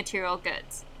any material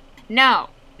goods? No,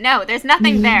 there's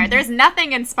nothing there. There's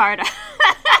nothing in Sparta.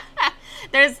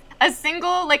 There's a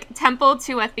single like temple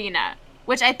to Athena,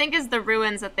 which I think is the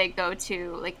ruins that they go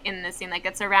to like in the scene. Like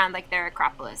it's around like their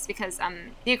Acropolis, because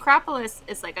the Acropolis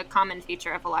is like a common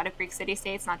feature of a lot of Greek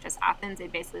city-states, not just Athens. They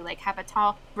basically like have a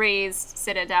tall raised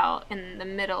citadel in the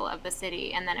middle of the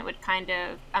city, and then it would kind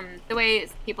of the way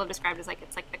people have described it is like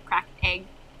it's like the cracked egg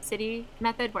city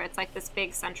method, where it's like this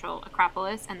big central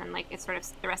Acropolis, and then like it's sort of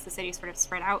the rest of the city sort of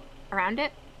spread out around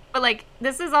it. But like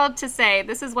this is all to say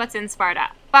this is what's in Sparta.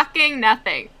 Fucking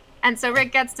nothing. And so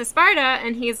Rick gets to Sparta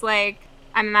and he's like,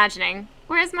 I'm imagining,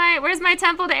 where's my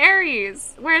temple to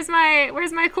Ares? Where's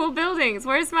my cool buildings?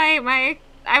 Where's my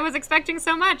I was expecting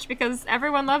so much because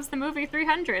everyone loves the movie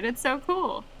 300. It's so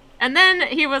cool. And then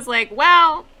he was like,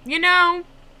 well, you know,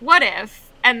 what if?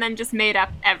 And then just made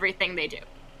up everything they do.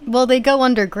 Well, they go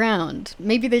underground.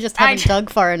 Maybe they just haven't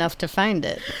dug far enough to find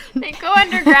it. They go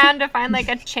underground to find like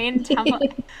a chain temple.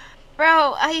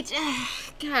 Bro,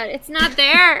 God, it's not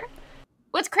there.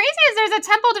 What's crazy is there's a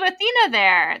temple to Athena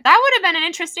there. That would have been an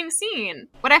interesting scene.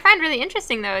 What I find really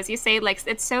interesting, though, is you say, like,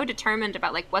 it's so determined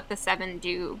about, like, what the seven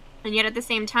do. And yet at the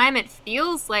same time, it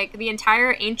feels like the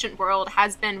entire ancient world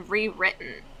has been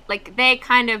rewritten. Like, they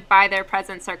kind of, by their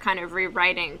presence, are kind of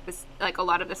rewriting this, like, a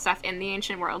lot of the stuff in the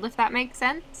ancient world, if that makes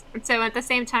sense. And so at the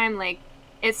same time, like,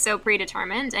 it's so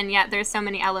predetermined, and yet there's so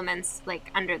many elements, like,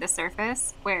 under the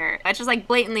surface where it's just, like,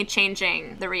 blatantly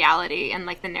changing the reality and,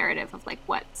 like, the narrative of, like,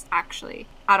 what's actually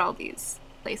at all these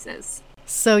places.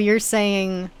 So you're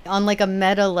saying, on, like, a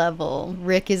meta level,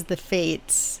 Rick is the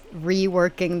Fates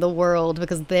reworking the world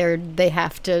because they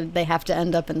have to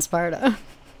end up in Sparta.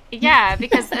 Yeah,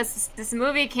 because this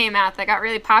movie came out that got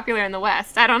really popular in the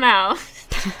West. I don't know.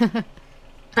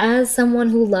 As someone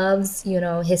who loves, you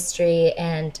know, history,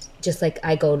 and just like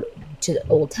I go to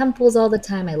old temples all the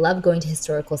time, I love going to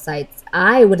historical sites,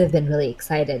 I would have been really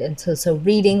excited. And so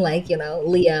reading, like, you know,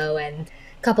 Leo and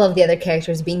a couple of the other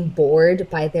characters being bored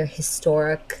by their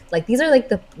historic, like, these are like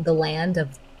the land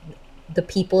of the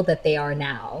people that they are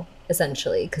now,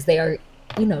 essentially, because they are,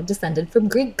 you know, descended from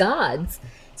Greek gods.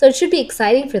 So it should be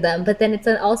exciting for them, but then it's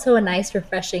also a nice,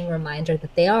 refreshing reminder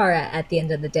that they are, at the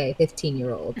end of the day,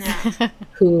 15-year-olds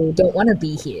who don't want to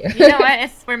be here. You know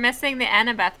what? We're missing the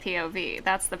Annabeth POV.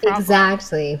 That's the problem.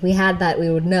 Exactly. If we had that,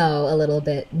 we would know a little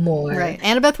bit more. Right.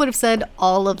 Annabeth would have said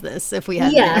all of this if we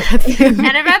had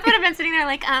Annabeth would have been sitting there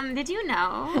like, did you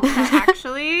know that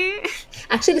actually...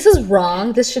 Actually, this is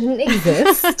wrong. This shouldn't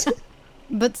exist.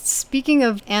 But speaking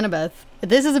of Annabeth,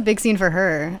 this is a big scene for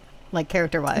her. Like,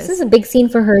 character-wise. This is a big scene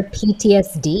for her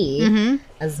PTSD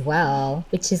as well,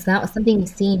 which is not something you've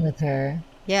seen with her.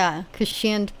 Yeah, because she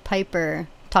and Piper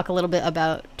talk a little bit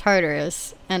about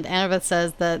Tartarus, and Annabeth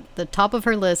says that the top of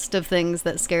her list of things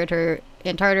that scared her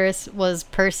in Tartarus was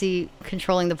Percy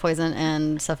controlling the poison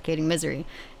and suffocating Misery.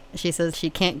 She says she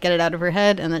can't get it out of her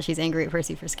head and that she's angry at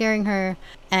Percy for scaring her.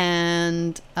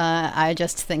 And I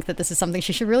just think that this is something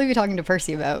she should really be talking to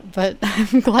Percy about. But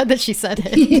I'm glad that she said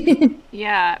it.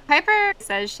 Yeah. Piper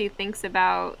says she thinks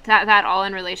about that all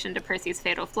in relation to Percy's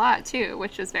fatal flaw, too,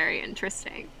 which was very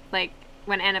interesting. Like,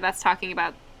 when Annabeth's talking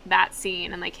about that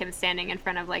scene and, like, him standing in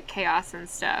front of, like, chaos and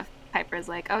stuff, Piper's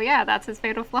like, oh, yeah, that's his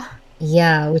fatal flaw.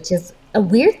 Yeah, which is a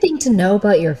weird thing to know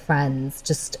about your friends,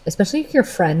 just especially your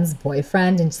friend's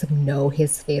boyfriend, and just like know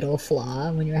his fatal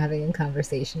flaw when you're having a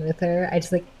conversation with her. I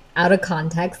just like, out of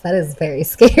context, that is very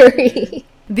scary.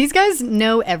 These guys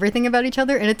know everything about each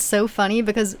other, and it's so funny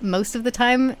because most of the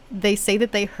time they say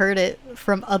that they heard it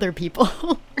from other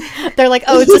people. They're like,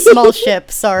 oh, it's a small ship,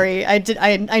 sorry,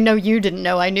 I know you didn't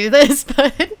know I knew this,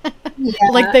 but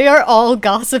like, they are all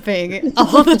gossiping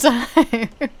all the time.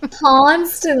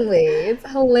 Constantly. It's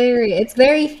hilarious. It's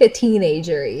very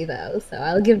teenager-y, though, so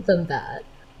I'll give them that.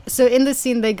 So in this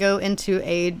scene, they go into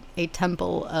a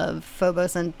temple of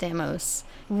Phobos and Deimos,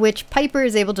 which Piper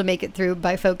is able to make it through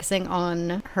by focusing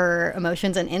on her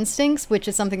emotions and instincts, which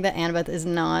is something that Annabeth is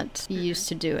not used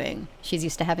to doing. She's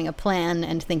used to having a plan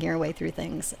and thinking her way through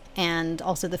things. And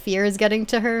also the fear is getting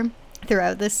to her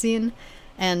throughout this scene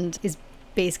and is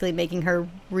basically making her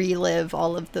relive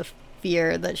all of the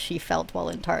fear that she felt while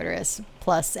in Tartarus,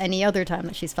 plus any other time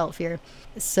that she's felt fear.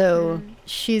 So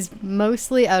she's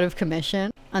mostly out of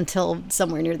commission until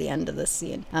somewhere near the end of this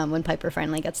scene, when Piper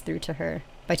finally gets through to her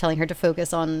by telling her to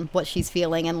focus on what she's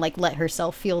feeling and like let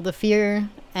herself feel the fear,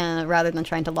 rather than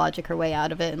trying to logic her way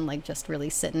out of it and like just really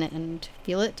sit in it and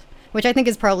feel it, which I think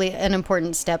is probably an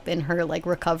important step in her like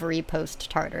recovery post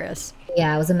Tartarus.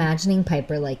 Yeah, I was imagining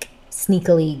Piper like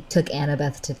sneakily took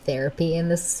Annabeth to therapy in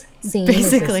this scene,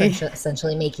 basically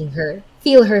essentially making her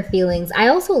feel her feelings. I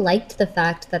also liked the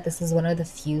fact that this is one of the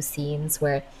few scenes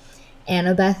where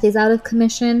Annabeth is out of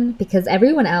commission, because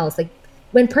everyone else, like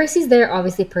when Percy's there,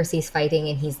 obviously Percy's fighting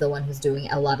and he's the one who's doing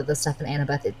a lot of the stuff, and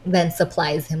Annabeth then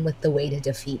supplies him with the way to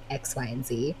defeat X, Y, and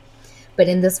Z. But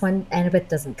in this one, Annabeth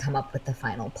doesn't come up with the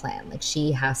final plan. Like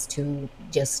she has to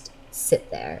just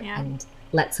sit there and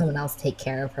let someone else take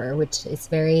care of her, which is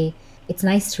it's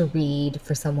nice to read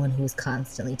for someone who's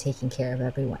constantly taking care of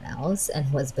everyone else and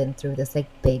who has been through this like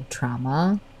big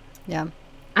trauma. Yeah.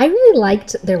 I really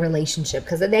liked their relationship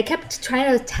because they kept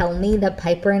trying to tell me that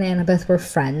Piper and Annabeth were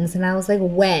friends, and I was like,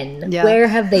 when? Yeah. Where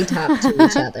have they talked to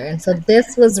each other? And so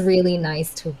this was really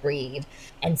nice to read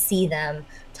and see them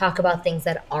talk about things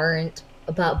that aren't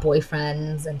about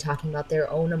boyfriends and talking about their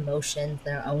own emotions,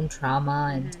 their own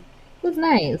trauma, and it was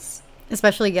nice.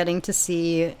 Especially getting to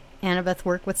see Annabeth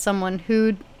work with someone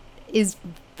who is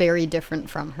very different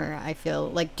from her, I feel.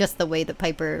 Like, just the way that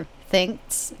Piper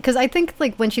thinks. Because I think,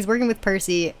 like, when she's working with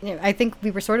Percy, I think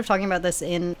we were sort of talking about this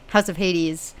in House of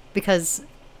Hades, because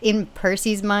in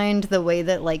Percy's mind, the way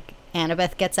that, like,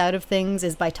 Annabeth gets out of things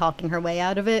is by talking her way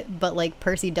out of it, but, like,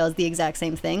 Percy does the exact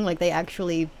same thing. Like, they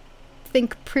actually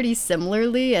think pretty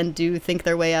similarly and do think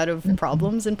their way out of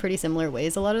problems in pretty similar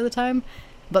ways a lot of the time.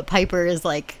 But Piper is,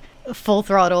 like, full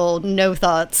throttle, no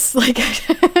thoughts, like,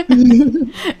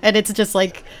 and it's just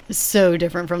like so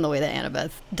different from the way that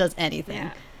Annabeth does anything.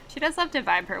 Yeah. She does love to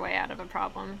vibe her way out of a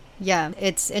problem. Yeah,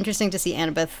 it's interesting to see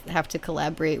Annabeth have to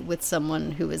collaborate with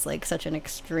someone who is like such an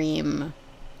extreme,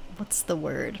 what's the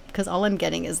word? Because all I'm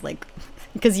getting is like,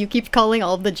 because you keep calling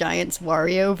all the Giants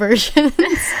Wario versions.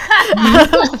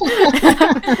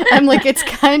 I'm like, it's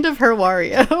kind of her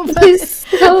Wario. But... It's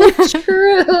so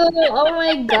true. Oh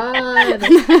my god.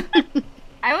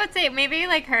 I would say maybe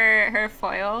like her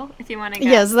foil, if you want to get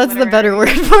yes, that's the better word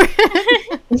for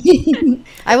it.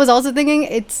 I was also thinking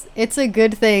it's a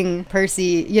good thing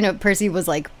Percy was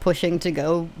like pushing to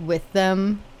go with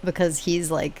them, because he's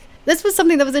like, this was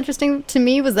something that was interesting to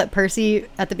me, was that Percy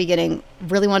at the beginning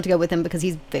really wanted to go with him because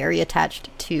he's very attached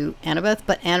to Annabeth,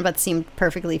 but Annabeth seemed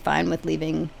perfectly fine with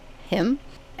leaving him.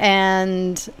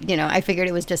 And, I figured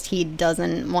it was just he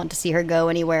doesn't want to see her go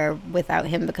anywhere without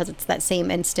him, because it's that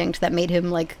same instinct that made him,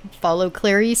 like, follow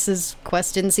Clarice's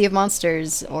quest in Sea of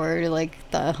Monsters, or, like,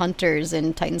 the Hunters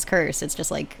in Titan's Curse. It's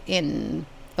just, like, in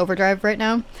overdrive right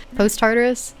now,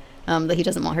 post-Tartarus, that he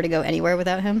doesn't want her to go anywhere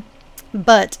without him.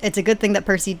 But it's a good thing that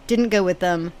Percy didn't go with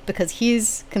them, because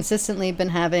he's consistently been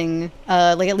having,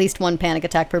 like, at least one panic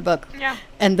attack per book. Yeah.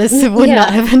 And this would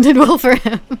not have ended well for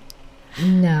him.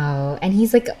 No, and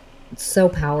he's like so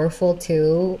powerful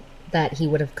too that he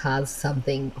would have caused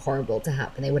something horrible to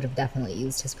happen. They would have definitely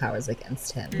used his powers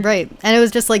against him. Right. And it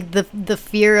was just like the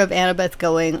fear of Annabeth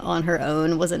going on her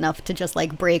own was enough to just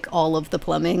like break all of the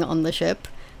plumbing on the ship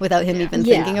without him even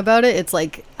thinking about it. It's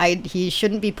like he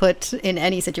shouldn't be put in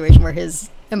any situation where his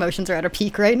emotions are at a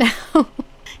peak right now.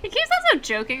 He keeps also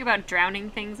joking about drowning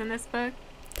things in this book.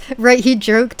 Right, he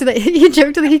joked that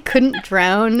he couldn't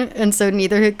drown, and so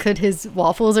neither could his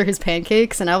waffles or his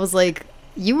pancakes. And I was like,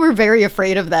 you were very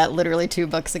afraid of that literally 2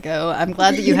 books ago. I'm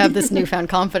glad that you have this newfound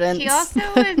confidence. He also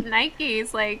with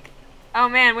Nike's like, oh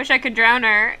man, wish I could drown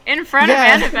her in front of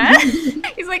Annabeth.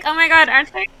 He's like, oh my god,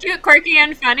 aren't they cute, quirky,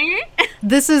 and funny?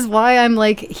 This is why I'm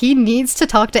like, he needs to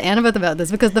talk to Annabeth about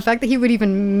this, because the fact that he would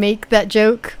even make that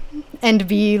joke and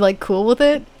be like cool with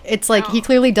it, it's like he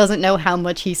clearly doesn't know how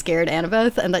much he scared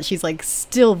Annabeth, and that she's like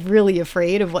still really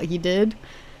afraid of what he did.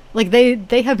 Like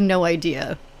they have no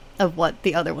idea of what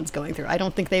the other one's going through. I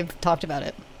don't think they've talked about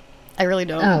it. I really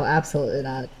don't. Oh, absolutely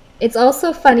not. It's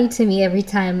also funny to me every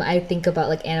time I think about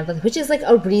like Annabeth, which is like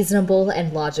a reasonable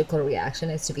and logical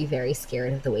reaction, is to be very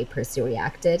scared of the way Percy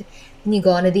reacted. And you go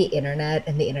onto the internet,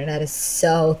 and the internet is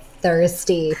so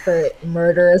thirsty for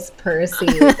murderous Percy.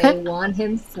 They want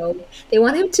him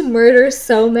to murder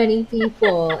so many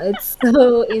people. It's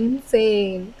so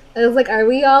insane. I was like, are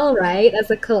we all right?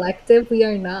 As a collective, we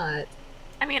are not.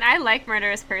 I mean, I like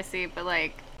murderous Percy, but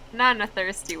like not in a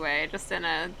thirsty way, just in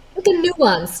a like a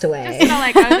nuanced way. Just in a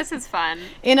like, oh, this is fun.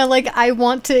 In a like, I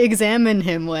want to examine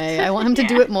him way. I want him to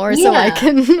do it more so I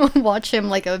can watch him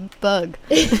like a bug.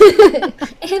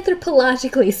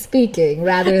 Anthropologically speaking,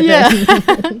 rather than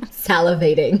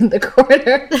salivating the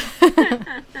corner.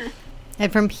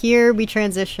 And from here, we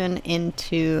transition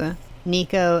into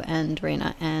Nico and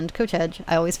Reyna and Coach Hedge.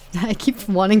 I keep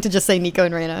wanting to just say Nico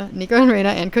and Reyna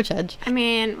and Coach Hedge. I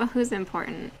mean, well, who's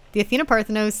important? The Athena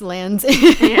Parthenos lands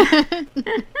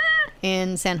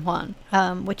in San Juan,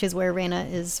 which is where Reyna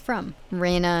is from.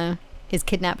 Reyna is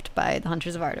kidnapped by the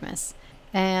Hunters of Artemis,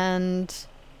 and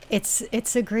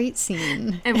it's a great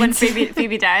scene. And when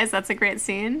Phoebe dies, that's a great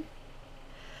scene.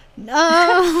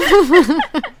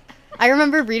 I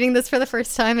remember reading this for the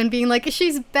first time and being like,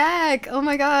 she's back! Oh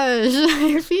my gosh,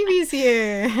 Phoebe's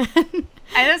here!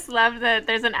 I just love that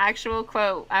there's an actual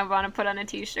quote I want to put on a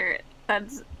t-shirt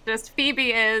that's just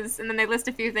Phoebe is, and then they list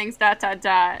a few things, ...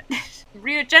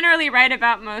 generally right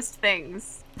about most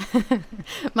things.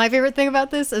 My favorite thing about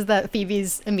this is that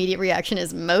Phoebe's immediate reaction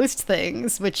is most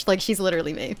things, which, like, she's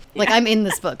literally me. Like, I'm in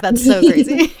this book. That's so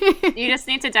crazy. You just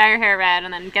need to dye your hair red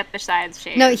and then get the sides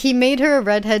shaved. No, he made her a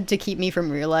redhead to keep me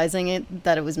from realizing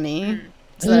that it was me,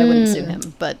 so that I wouldn't sue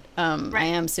him. But right. I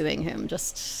am suing him,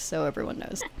 just so everyone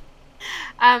knows.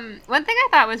 One thing I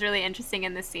thought was really interesting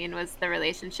in this scene was the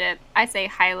relationship, between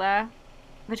Hyla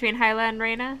and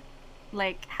Reyna.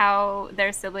 Like, how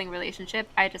their sibling relationship,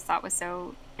 I just thought was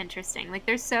so interesting. Like,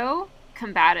 they're so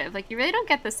combative. Like, you really don't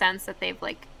get the sense that they've,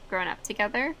 like, grown up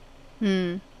together.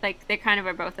 Like, they kind of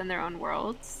are both in their own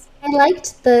worlds. I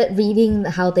liked the reading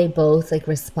how they both, like,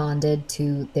 responded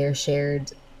to their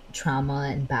shared trauma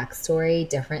and backstory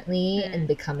differently and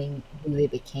becoming who they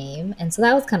became. And so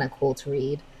that was kind of cool to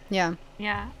read. Yeah.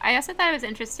 Yeah. I also thought it was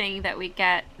interesting that we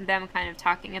get them kind of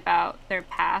talking about their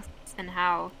pasts and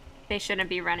how they shouldn't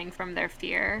be running from their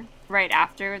fear right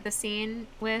after the scene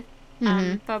with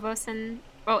Phobos and...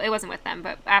 Well, it wasn't with them,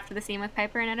 but after the scene with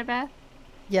Piper and Annabeth.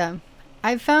 Yeah.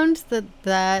 I found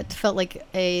that felt like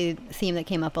a theme that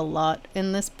came up a lot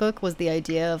in this book was the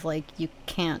idea of, like, you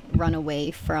can't run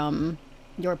away from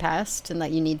your past and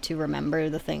that you need to remember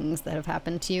the things that have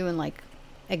happened to you and, like,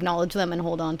 acknowledge them and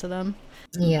hold on to them.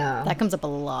 Yeah. That comes up a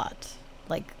lot.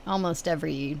 Like, almost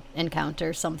every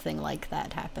encounter, something like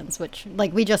that happens, which,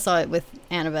 like, we just saw it with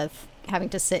Annabeth having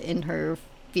to sit in her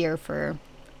fear for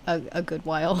a good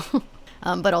while.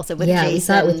 But also with Jason. Yeah, we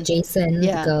saw it with Jason,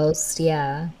 the ghost,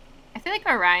 I feel like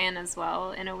Orion as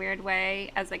well, in a weird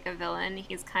way, as, like, a villain.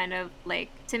 He's kind of, like,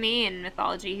 to me, in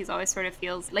mythology, he's always sort of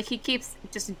feels like he keeps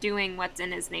just doing what's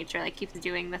in his nature, like, keeps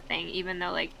doing the thing, even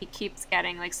though, like, he keeps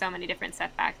getting, like, so many different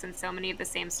setbacks and so many of the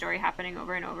same story happening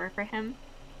over and over for him.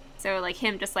 So, like,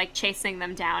 him just, like, chasing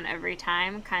them down every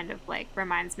time kind of, like,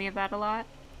 reminds me of that a lot.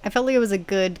 I felt like it was a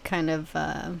good kind of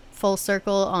full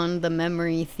circle on the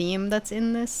memory theme that's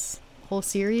in this whole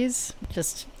series.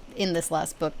 Just in this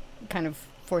last book, kind of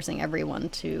forcing everyone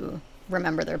to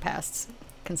remember their pasts,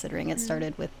 considering it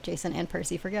started with Jason and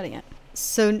Percy forgetting it.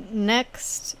 So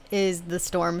next is the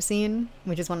storm scene,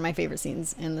 which is one of my favorite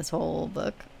scenes in this whole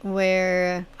book,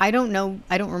 where I don't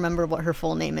remember what her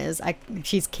full name is.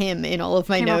 She's Kim in all of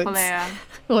my notes.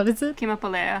 What is it?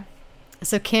 Kimopolea.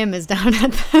 So Kim is down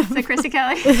at the... Is it Chrissy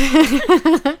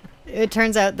Kelly? It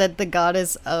turns out that the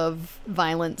goddess of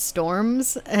violent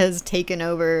storms has taken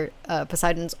over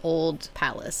Poseidon's old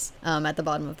palace at the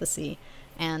bottom of the sea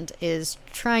and is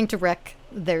trying to wreck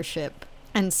their ship.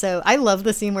 And so I love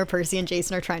the scene where Percy and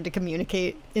Jason are trying to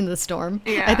communicate in the storm.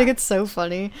 Yeah. I think it's so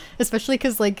funny, especially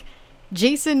because, like,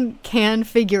 Jason can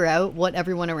figure out what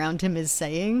everyone around him is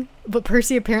saying, but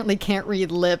Percy apparently can't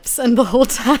read lips, and the whole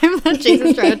time that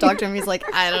Jason's trying to talk to him, he's like,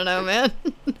 I don't know,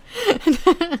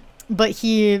 man. But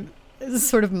he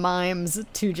sort of mimes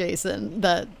to Jason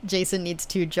that Jason needs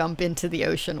to jump into the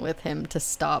ocean with him to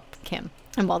stop Kim.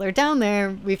 And while they're down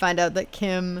there, we find out that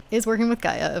Kim is working with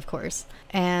Gaia, of course.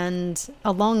 And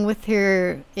along with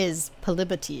her is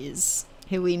Polybites,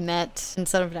 who we met in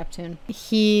Son of Neptune.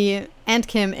 He and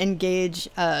Kim engage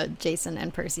Jason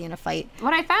and Percy in a fight.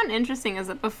 What I found interesting is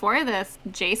that before this,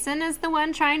 Jason is the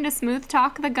one trying to smooth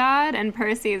talk the god and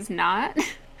Percy is not.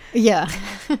 Yeah.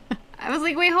 I was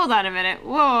like, wait, hold on a minute.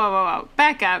 Whoa.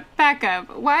 Back up.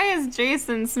 Why is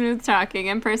Jason smooth talking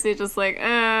and Percy just like,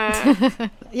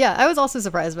 Yeah, I was also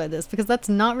surprised by this because that's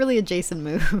not really a Jason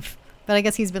move. But I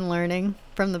guess he's been learning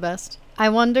from the best. I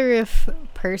wonder if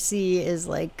Percy is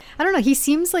like, I don't know, he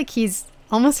seems like he's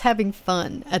almost having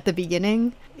fun at the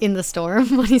beginning in the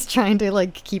storm when he's trying to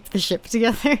like keep the ship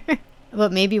together.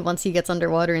 But maybe once he gets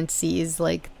underwater and sees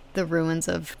like the ruins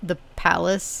of the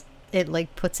palace, it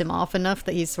like puts him off enough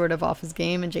that he's sort of off his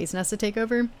game and Jason has to take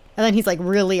over. And then he's like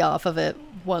really off of it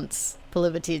once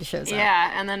Polybites shows up.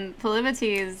 Yeah, and then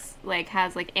Polybites like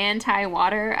has like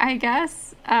anti-water, I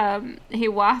guess. He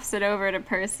wafts it over to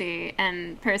Percy,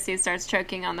 and Percy starts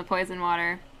choking on the poison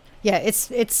water. Yeah,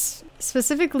 it's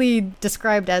specifically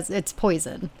described as it's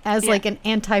poison, as like an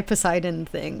anti-Poseidon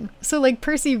thing. So like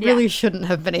Percy really shouldn't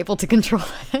have been able to control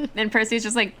it. And Percy's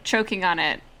just like choking on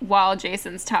it while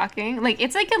Jason's talking. Like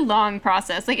it's like a long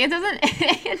process. Like it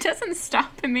doesn't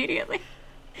stop immediately.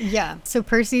 Yeah, so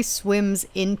Percy swims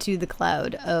into the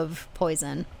cloud of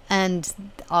poison, and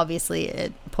obviously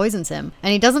it poisons him,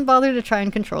 and he doesn't bother to try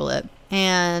and control it.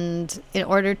 And in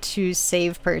order to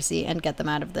save Percy and get them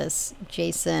out of this,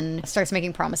 Jason starts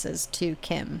making promises to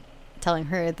Kim, telling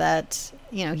her that,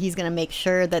 you know, he's going to make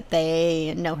sure that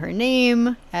they know her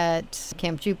name at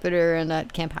Camp Jupiter and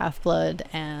at Camp Half-Blood,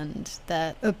 and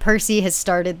that Percy has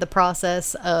started the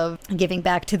process of giving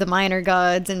back to the minor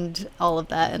gods and all of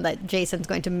that, and that Jason's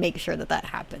going to make sure that that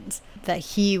happens, that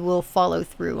he will follow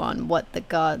through on what the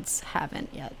gods haven't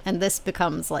yet. And this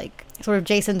becomes like sort of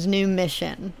Jason's new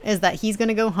mission, is that he's going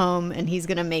to go home and he's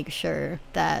going to make sure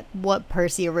that what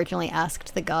Percy originally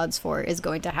asked the gods for is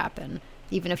going to happen,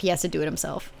 even if he has to do it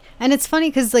himself. And it's funny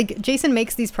because like Jason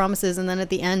makes these promises, and then at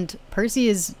the end Percy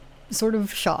is sort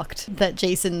of shocked that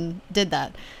Jason did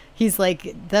that. He's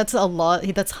like, that's a lot,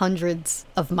 that's hundreds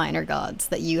of minor gods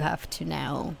that you have to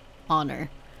now honor.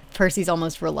 Percy's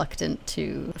almost reluctant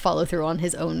to follow through on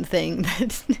his own thing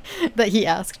that he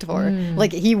asked for.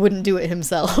 Like he wouldn't do it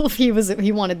himself. He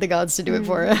wanted the gods to do it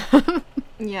for him.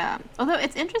 Yeah. Although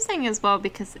it's interesting as well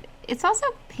because it's also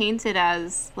painted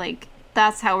as like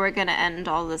that's how we're going to end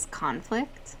all this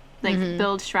conflict. Like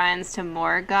build shrines to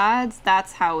more gods.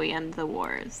 That's how we end the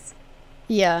wars.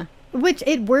 Yeah. Which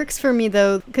it works for me,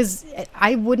 though, because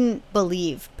I wouldn't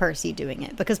believe Percy doing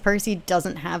it, because Percy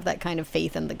doesn't have that kind of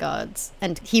faith in the gods,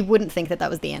 and he wouldn't think that that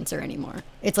was the answer anymore.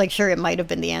 It's like, sure, it might have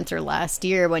been the answer last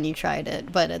year when you tried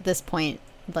it, but at this point,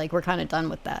 like, we're kind of done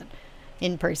with that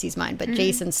in Percy's mind. But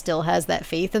Jason still has that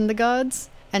faith in the gods,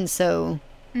 and so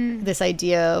this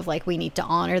idea of, like, we need to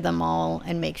honor them all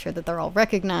and make sure that they're all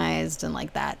recognized, and,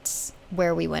 like, that's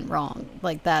where we went wrong.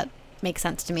 Like, that makes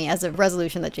sense to me as a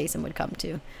resolution that Jason would come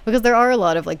to, because there are a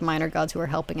lot of like minor gods who are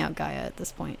helping out Gaia at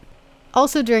this point.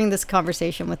 Also, during this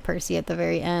conversation with Percy at the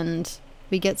very end,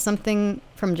 we get something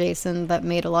from Jason that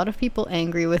made a lot of people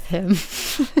angry with him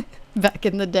back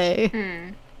in the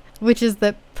day, which is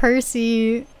that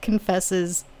Percy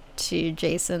confesses to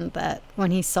Jason that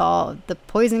when he saw the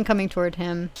poison coming toward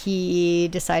him, he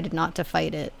decided not to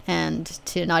fight it and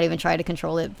to not even try to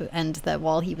control it, and that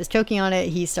while he was choking on it,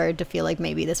 he started to feel like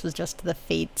maybe this was just the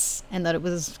fates and that it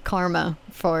was karma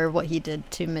for what he did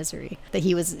to Misery, that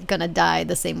he was gonna die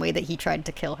the same way that he tried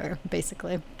to kill her,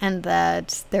 basically, and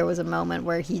that there was a moment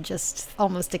where he just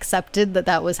almost accepted that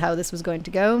that was how this was going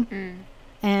to go.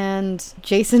 And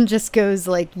Jason just goes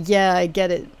like, yeah, I get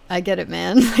it,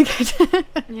 man.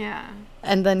 Yeah.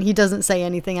 And then he doesn't say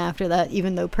anything after that,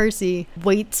 even though Percy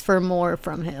waits for more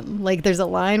from him. Like, there's a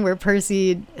line where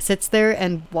Percy sits there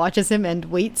and watches him and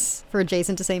waits for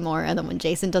Jason to say more, and then when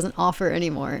Jason doesn't offer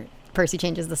anymore, Percy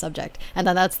changes the subject. And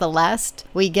then that's the last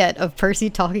we get of Percy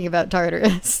talking about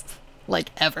Tartarus, like,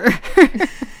 ever.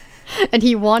 And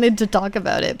he wanted to talk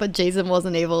about it, but Jason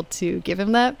wasn't able to give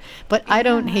him that. But I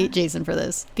don't hate Jason for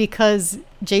this, because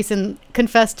Jason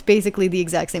confessed basically the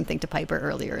exact same thing to Piper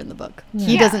earlier in the book.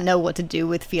 He doesn't know what to do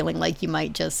with feeling like you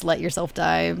might just let yourself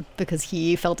die, because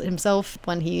he felt it himself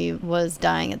when he was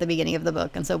dying at the beginning of the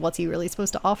book. And so what's he really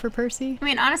supposed to offer Percy? I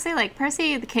mean, honestly, like,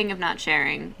 Percy, the king of not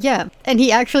sharing. Yeah, and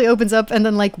he actually opens up and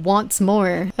then, like, wants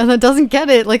more, and then doesn't get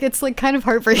it. Like, it's, like, kind of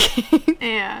heartbreaking.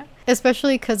 Yeah.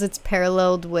 Especially because it's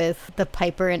paralleled with the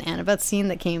Piper and Annabeth scene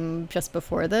that came just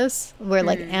before this, where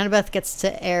like Annabeth gets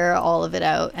to air all of it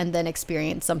out and then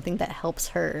experience something that helps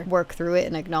her work through it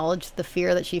and acknowledge the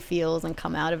fear that she feels and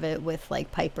come out of it with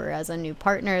like Piper as a new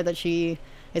partner that she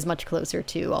is much closer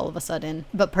to all of a sudden.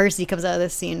 But Percy comes out of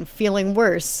this scene feeling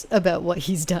worse about what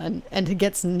he's done and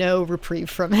gets no reprieve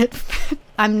from it.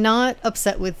 I'm not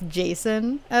upset with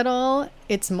Jason at all.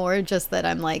 It's more just that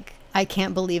I'm like, I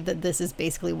can't believe that this is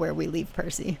basically where we leave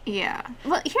Percy. Yeah.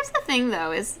 Well, here's the thing,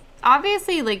 though, is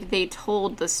obviously, like, they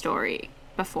told the story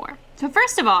before. So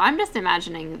first of all, I'm just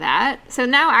imagining that. So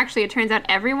now, actually, it turns out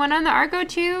everyone on the Argo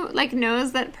 2, like,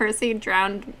 knows that Percy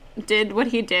did what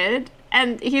he did.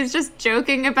 And he's just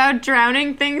joking about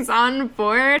drowning things on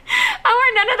board. How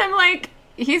are none of them like,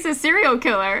 he's a serial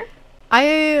killer?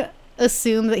 I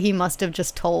assume that he must have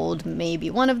just told maybe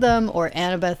one of them, or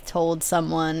Annabeth told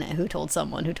someone who told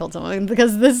someone who told someone,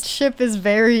 because this ship is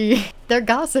they're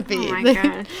gossipy. Oh my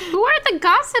god. Who are the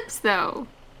gossips, though?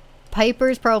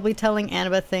 Piper's probably telling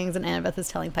Annabeth things, and Annabeth is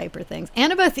telling Piper things.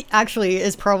 Annabeth actually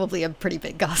is probably a pretty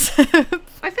big gossip.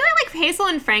 I feel like Hazel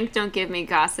and Frank don't give me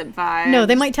gossip vibes. No,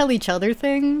 they might tell each other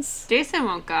things. Jason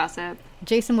won't gossip.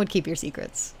 Jason would keep your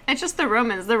secrets. It's just the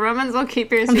Romans. The Romans will keep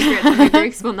your secrets, and the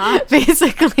Greeks will not.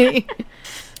 Basically.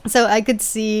 So I could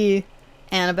see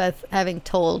Annabeth having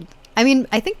told... I mean,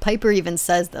 I think Piper even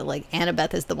says that, like,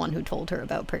 Annabeth is the one who told her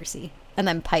about Percy. And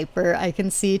then Piper, I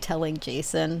can see telling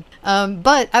Jason.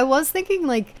 But I was thinking,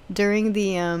 like, during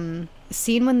the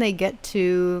scene when they get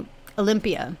to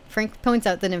Olympia, Frank points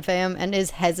out the Nymphaeum and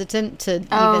is hesitant to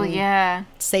even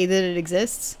say that it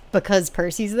exists because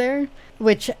Percy's there.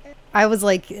 Which I was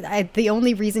like, the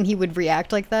only reason he would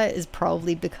react like that is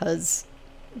probably because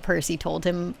Percy told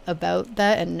him about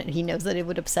that, and he knows that it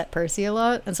would upset Percy a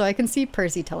lot. And so I can see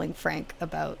Percy telling Frank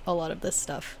about a lot of this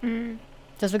stuff. Mm.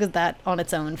 Just because that on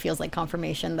its own feels like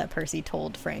confirmation that Percy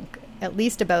told Frank at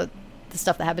least about the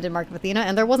stuff that happened in Mark of Athena.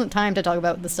 And there wasn't time to talk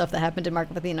about the stuff that happened in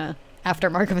Mark of Athena after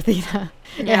Mark of Athena.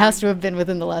 Yeah. It has to have been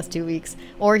within the last 2 weeks.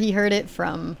 Or he heard it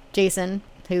from Jason,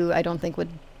 who I don't think would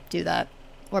do that.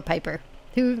 Or Piper,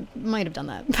 who might have done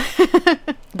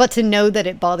that. But to know that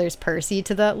it bothers Percy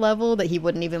to that level, that he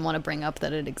wouldn't even want to bring up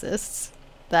that it exists,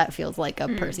 that feels like a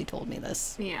Percy told me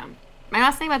this. Yeah. My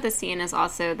last thing about this scene is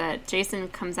also that Jason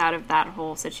comes out of that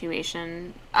whole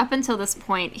situation. Up until this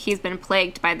point, he's been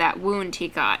plagued by that wound he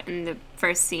got in the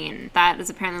first scene. That is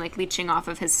apparently, like, leeching off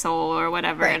of his soul or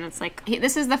whatever. Right. And it's like,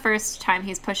 this is the first time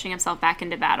he's pushing himself back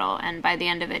into battle. And by the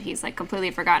end of it, he's, like, completely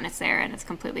forgotten it's there and it's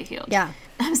completely healed. Yeah.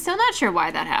 I'm still not sure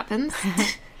why that happens.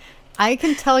 I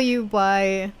can tell you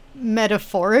why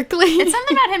metaphorically. It's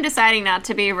something about him deciding not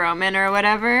to be Roman or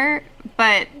whatever,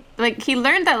 but... like, he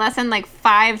learned that lesson, like,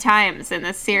 5 times in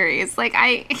this series. Like,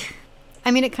 I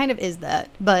mean, it kind of is that.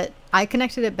 But I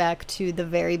connected it back to the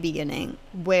very beginning,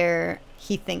 where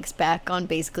he thinks back on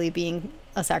basically being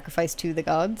a sacrifice to the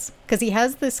gods. Because he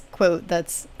has this quote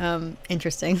that's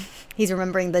interesting. He's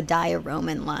remembering the die a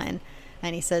Roman line.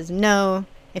 And he says, no,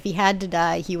 if he had to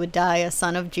die, he would die a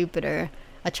son of Jupiter,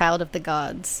 a child of the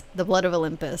gods, the blood of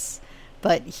Olympus.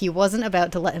 But he wasn't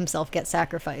about to let himself get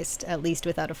sacrificed, at least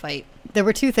without a fight. There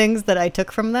were 2 things that I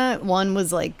took from that. One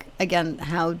was, like, again,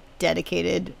 how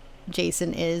dedicated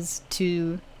Jason is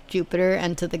to Jupiter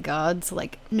and to the gods.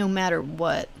 Like, no matter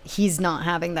what, he's not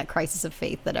having that crisis of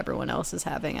faith that everyone else is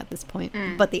having at this point.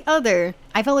 But the other,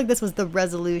 I felt like this was the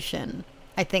resolution,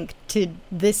 I think, to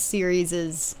this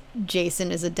series'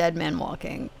 Jason is a dead man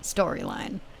walking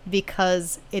storyline.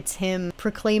 Because it's him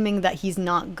proclaiming that he's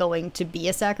not going to be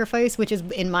a sacrifice, which is,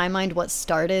 in my mind, what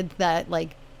started that,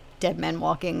 like, dead man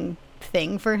walking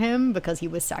thing for him, because he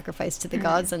was sacrificed to the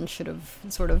gods and should have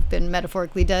sort of been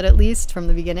metaphorically dead, at least, from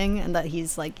the beginning, and that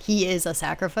he's, like, he is a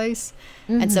sacrifice.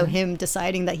 Mm-hmm. And so him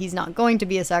deciding that he's not going to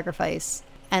be a sacrifice,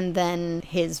 and then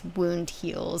his wound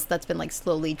heals, that's been, like,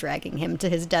 slowly dragging him to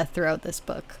his death throughout this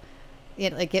book.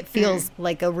 It feels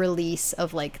like a release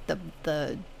of, like,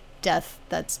 the death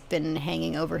that's been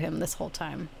hanging over him this whole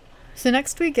time. So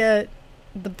next we get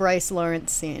the Bryce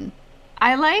Lawrence scene.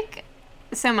 I like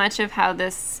so much of how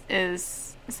this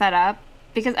is set up,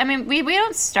 because I mean we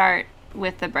don't start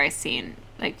with the Bryce scene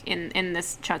like in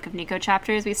this chunk of Nico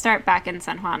chapters. We start back in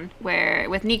San Juan, where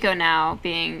with Nico now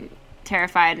being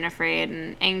terrified and afraid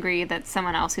and angry that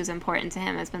someone else who's important to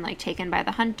him has been, like, taken by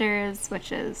the hunters,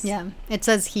 which is... Yeah. It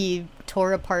says he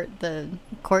tore apart the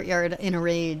courtyard in a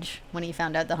rage when he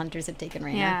found out the hunters had taken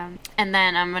Reyna. Yeah. And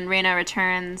then when Reyna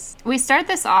returns, we start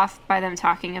this off by them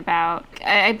talking about...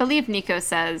 I believe Nico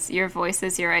says, your voice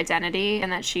is your identity,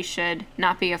 and that she should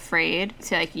not be afraid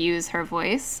to, like, use her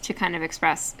voice to kind of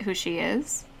express who she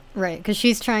is. Right, because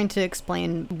she's trying to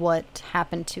explain what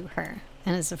happened to her.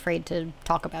 And is afraid to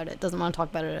talk about it. Doesn't want to talk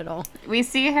about it at all. We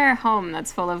see her home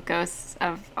that's full of ghosts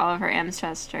of all of her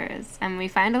ancestors. And we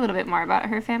find a little bit more about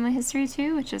her family history,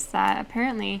 too, which is that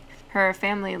apparently her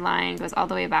family line goes all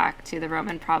the way back to the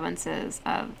Roman provinces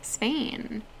of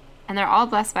Spain. And they're all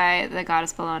blessed by the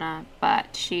goddess Bellona,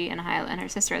 but she and Hyla and her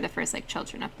sister are the first, like,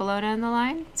 children of Bellona in the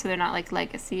line. So they're not, like,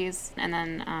 legacies. And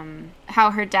then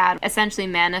how her dad essentially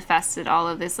manifested all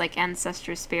of this, like,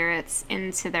 ancestor spirits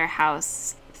into their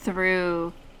house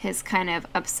through his kind of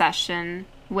obsession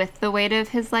with the weight of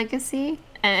his legacy.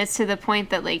 And it's to the point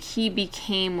that, like, he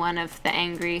became one of the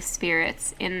angry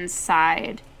spirits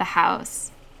inside the house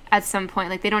at some point.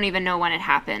 Like, they don't even know when it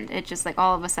happened. It just, like,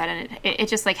 all of a sudden, it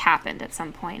just, like, happened at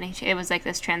some point. It was, like,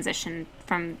 this transition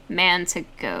from man to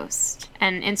ghost.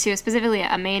 And into specifically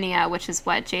a mania, which is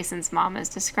what Jason's mom is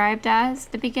described as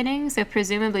at the beginning. So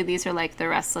presumably these are, like, the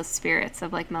restless spirits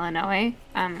of, like, Melanoe.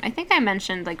 I think I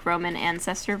mentioned, like, Roman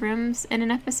ancestor rooms in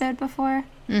an episode before.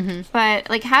 Mm-hmm. But,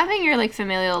 like, having your, like,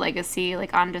 familial legacy,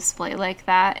 like, on display like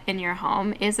that in your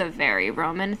home is a very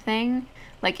Roman thing.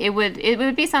 Like, it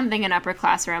would be something an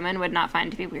upper-class Roman would not find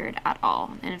to be weird at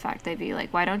all. And in fact, they'd be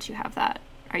like, why don't you have that?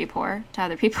 Are you poor to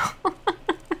other people?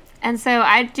 And so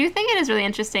I do think it is really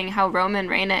interesting how Roman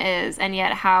Reyna is, and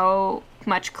yet how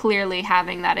much clearly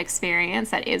having that experience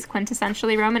that is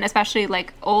quintessentially Roman, especially,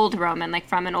 like, old Roman, like,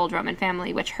 from an old Roman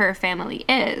family, which her family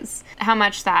is, how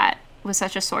much that was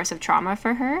such a source of trauma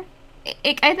for her.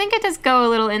 I think it does go a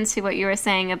little into what you were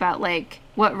saying about, like,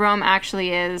 what Rome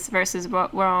actually is versus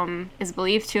what Rome is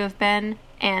believed to have been,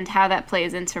 and how that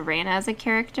plays into Reyna as a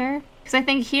character. Because I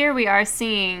think here we are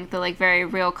seeing the, like, very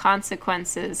real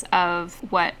consequences of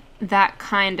what that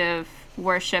kind of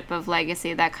worship of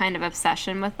legacy, that kind of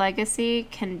obsession with legacy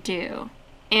can do.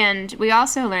 And we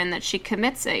also learn that she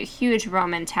commits a huge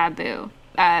Roman taboo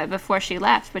before she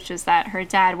left, which is that her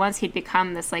dad, once he'd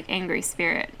become this, like, angry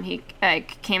spirit, he,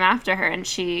 like, came after her and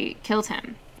she killed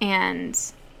him. And,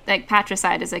 like,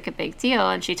 patricide is, like, a big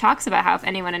deal, and she talks about how if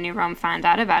anyone in New Rome found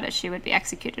out about it, she would be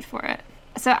executed for it.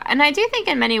 So, and I do think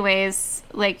in many ways,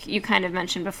 like you kind of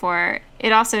mentioned before,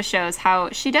 it also shows how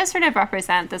she does sort of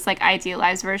represent this, like,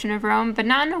 idealized version of Rome, but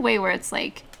not in a way where it's,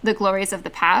 like, the glories of the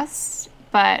past,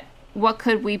 but what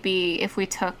could we be if we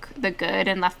took the good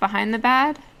and left behind the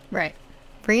bad? Right.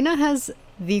 Reyna has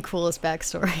the coolest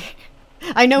backstory.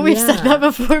 I know we've said that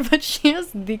before, but she has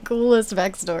the coolest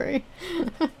backstory.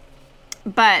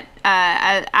 But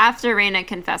after Reyna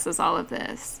confesses all of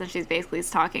this, and she's basically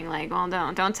talking like, well,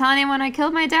 don't tell anyone I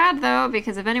killed my dad, though,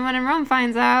 because if anyone in Rome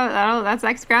finds out,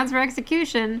 that's grounds for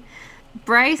execution.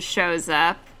 Bryce shows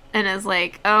up and is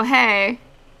like, oh, hey,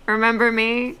 remember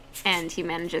me? And he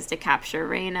manages to capture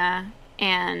Reyna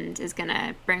and is going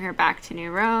to bring her back to New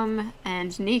Rome.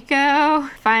 And Nico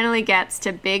finally gets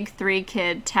to Big 3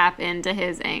 Kid tap into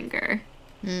his anger.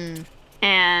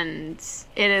 And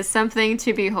it is something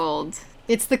to behold.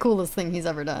 It's the coolest thing he's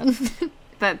ever done.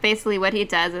 But basically what he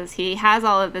does is he has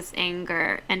all of this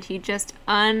anger and he just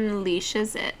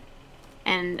unleashes it.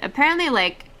 And apparently,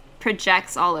 like,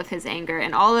 projects all of his anger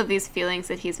and all of these feelings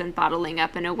that he's been bottling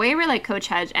up in a way where, like, Coach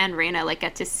Hedge and Reyna, like,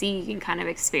 get to see and kind of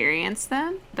experience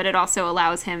them. But it also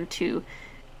allows him to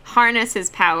harness his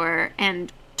power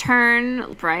and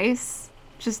turn Bryce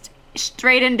just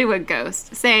straight into a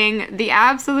ghost, saying the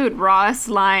absolute rawest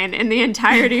line in the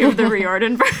entirety of the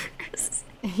Riordan verse.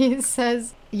 He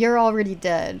says, "You're already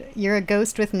dead. You're a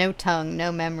ghost with no tongue,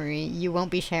 no memory. You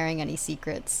won't be sharing any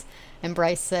secrets." And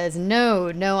Bryce says, no,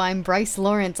 I'm Bryce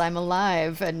Lawrence. I'm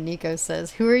alive. And Nico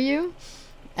says, who are you?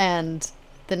 And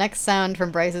the next sound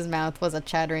from Bryce's mouth was a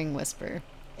chattering whisper.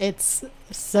 It's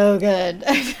so good.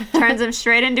 Turns him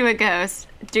straight into a ghost.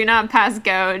 Do not pass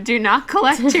go. Do not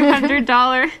collect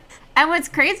 $200. And what's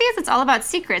crazy is it's all about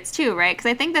secrets, too, right? Because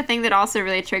I think the thing that also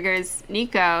really triggers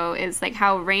Nico is, like,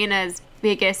 how Reyna's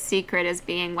biggest secret is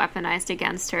being weaponized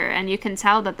against her. And you can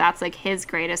tell that that's, like, his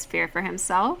greatest fear for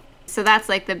himself. So that's,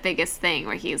 like, the biggest thing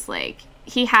where he's, like,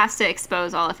 he has to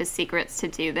expose all of his secrets to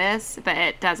do this, but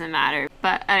it doesn't matter.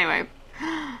 But anyway,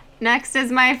 next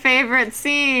is my favorite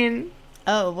scene.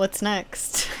 Oh, what's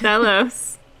next?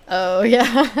 Delos. Oh,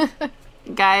 yeah.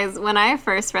 Guys, when I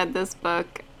first read this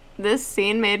book, this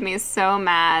scene made me so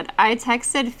mad. I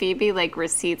texted Phoebe, like,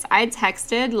 receipts. I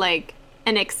texted, like,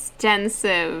 an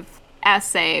extensive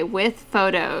essay with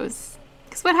photos.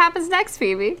 Because what happens next,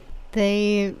 Phoebe?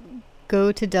 They go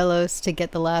to Delos to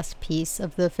get the last piece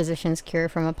of the physician's cure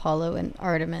from Apollo and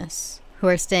Artemis, who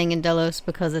are staying in Delos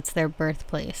because it's their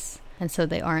birthplace, and so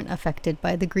they aren't affected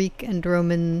by the Greek and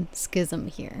Roman schism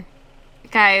here.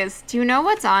 Guys, do you know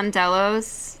what's on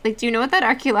Delos? Like, do you know what that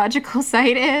archaeological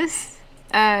site is?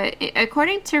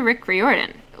 According to Rick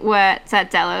Riordan, what's at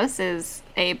Delos is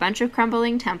a bunch of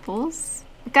crumbling temples.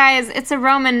 Guys, it's a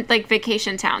Roman, like,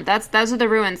 vacation town. Those are the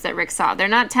ruins that Rick saw. They're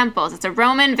not temples. It's a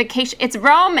Roman vacation. It's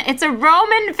Rome. It's a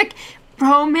Roman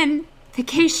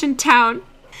vacation town.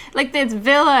 Like, it's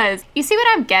villas. You see what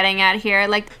I'm getting at here?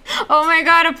 Like, oh my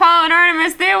god, Apollo and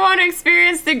Artemis, they want to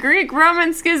experience the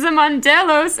Greek-Roman schism on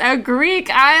Delos, a Greek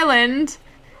island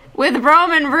with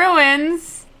Roman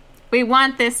ruins. We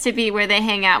want this to be where they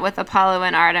hang out with Apollo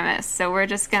and Artemis, so we're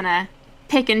just gonna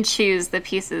pick and choose the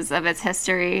pieces of its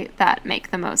history that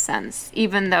make the most sense,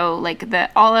 even though, like,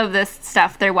 all of this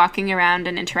stuff they're walking around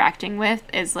and interacting with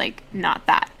is, like, not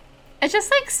that. It's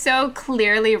just, like, so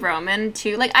clearly Roman,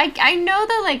 too. Like, I know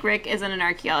that, like, Rick isn't an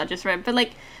archaeologist, right? But,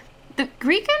 like, the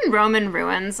Greek and Roman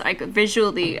ruins, like,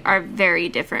 visually are very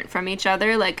different from each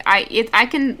other. Like, you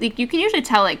can usually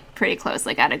tell, like, pretty close,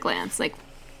 like, at a glance, like,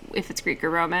 if it's Greek or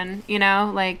Roman, you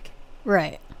know? Like...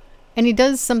 Right. And he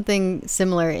does something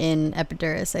similar in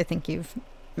Epidaurus, I think you've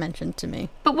mentioned to me.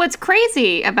 But what's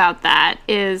crazy about that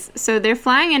is, so they're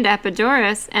flying into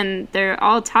Epidaurus and they're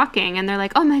all talking and they're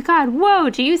like, oh my god, whoa,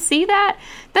 do you see that?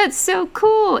 That's so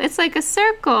cool. It's like a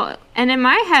circle. And in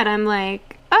my head, I'm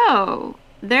like, oh,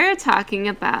 they're talking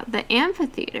about the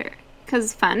amphitheater.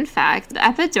 Because, fun fact,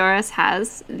 Epidaurus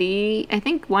has I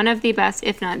think one of the best,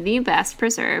 if not the best,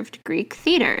 preserved Greek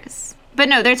theaters. But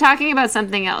no, they're talking about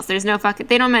something else. There's no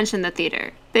they don't mention the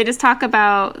theater. They just talk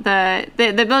about the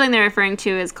building they're referring to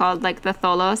is called, like, the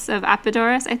Tholos of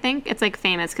Epidaurus, I think. It's, like,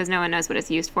 famous because no one knows what it's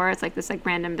used for. It's, like, this, like,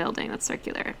 random building that's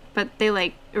circular. But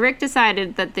Rick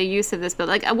decided that the use of this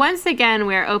building, like, once again,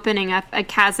 we're opening up a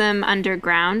chasm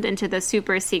underground into the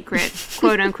super secret,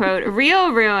 quote unquote,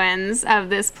 real ruins of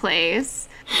this place.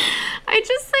 I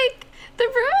just, like... The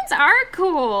ruins are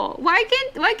cool. Why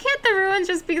can't the ruins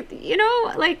just be, you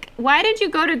know, like, why did you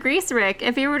go to Greece, Rick,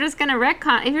 if you were just going to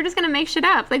retcon, if you're just going to make shit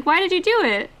up? Like, why did you do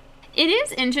it? It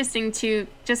is interesting, too,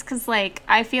 just because, like,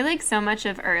 I feel like so much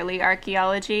of early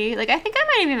archaeology, like, I think I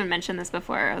might have even mentioned this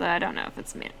before, although I don't know if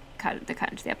it's cut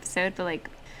into the episode, but, like,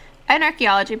 an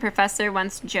archaeology professor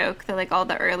once joked that, like, all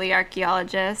the early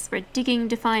archaeologists were digging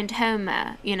to find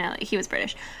Homer. You know, he was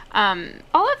British.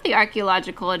 All of the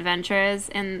archaeological adventures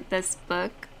in this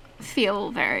book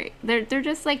feel they're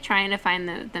just, like, trying to find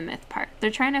the myth part.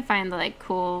 They're trying to find the, like,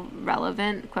 cool,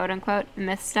 relevant, quote-unquote,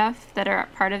 myth stuff that are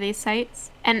part of these sites.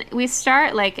 And we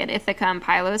start, like, at Ithaca and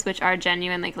Pylos, which are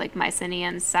genuine, like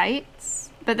Mycenaean sites.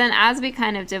 But then as we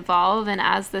kind of devolve and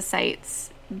as the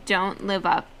sites don't live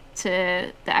up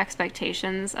to the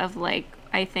expectations of, like,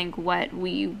 I think what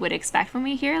we would expect when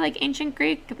we hear, like, ancient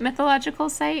Greek mythological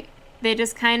site, they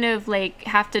just kind of, like,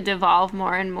 have to devolve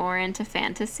more and more into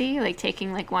fantasy, like,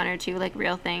 taking, like, one or two, like,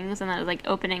 real things and then, like,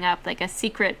 opening up, like, a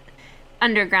secret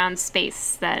underground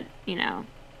space that, you know,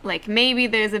 like, maybe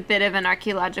there's a bit of an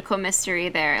archaeological mystery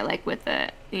there, like, with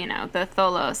the, you know, the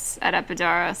Tholos at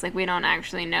Epidaurus. Like, we don't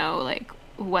actually know, like,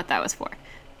 what that was for.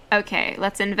 Okay,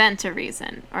 let's invent a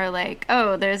reason. Or, like,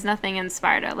 oh, there's nothing in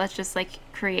Sparta. Let's just, like,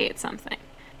 create something.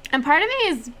 And part of me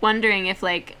is wondering if,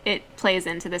 like, it plays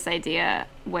into this idea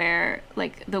where,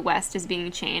 like, the West is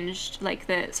being changed. Like,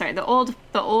 the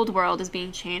old world is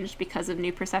being changed because of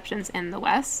new perceptions in the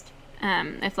West.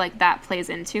 If, like, that plays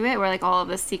into it, where, like, all of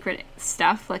this secret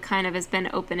stuff, like, kind of has been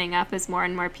opening up as more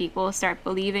and more people start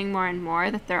believing more and more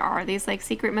that there are these, like,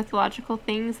 secret mythological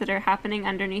things that are happening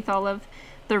underneath all of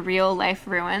the real life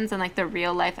ruins and, like, the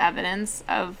real life evidence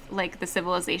of, like, the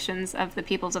civilizations of the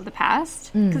peoples of the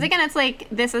past. Because again, it's like,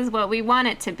 this is what we want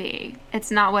it to be.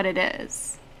 It's not what it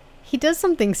is. He does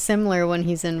something similar when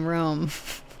he's in Rome.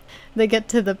 They get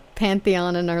to the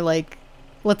Pantheon and are like,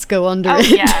 let's go under it.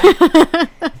 Yeah.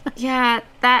 Yeah,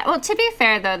 well, to be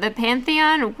fair, though, the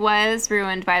Pantheon was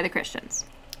ruined by the Christians.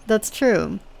 That's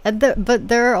true. But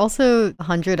there are also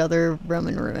 100 other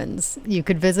Roman ruins you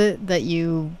could visit that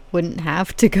you wouldn't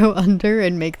have to go under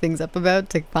and make things up about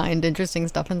to find interesting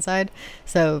stuff inside.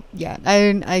 So, yeah,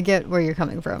 I get where you're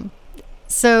coming from.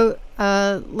 So,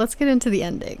 let's get into the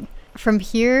ending. From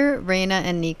here, Reyna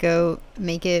and Nico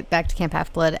make it back to Camp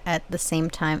Half-Blood at the same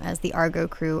time as the Argo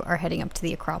crew are heading up to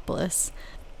the Acropolis.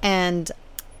 And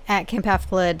at Camp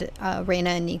Half-Blood, Reyna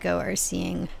and Nico are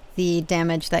seeing the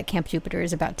damage that Camp Jupiter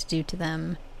is about to do to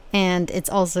them. And it's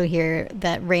also here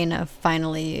that Reyna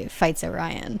finally fights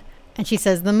Orion. And she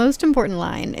says the most important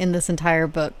line in this entire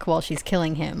book while she's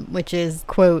killing him, which is,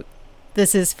 quote,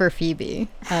 "This is for Phoebe,"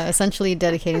 essentially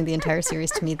dedicating the entire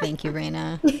series to me. Thank you,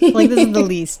 Reyna. Like, this is the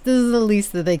least. This is the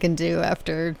least that they can do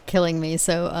after killing me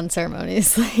so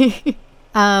unceremoniously.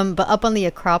 But up on the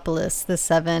Acropolis, the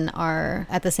seven are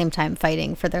at the same time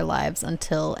fighting for their lives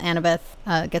until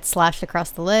Annabeth gets slashed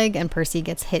across the leg and Percy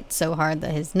gets hit so hard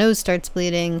that his nose starts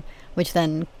bleeding, which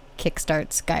then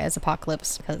kickstarts Gaia's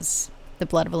apocalypse because the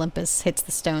blood of Olympus hits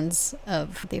the stones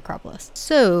of the Acropolis.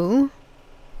 So,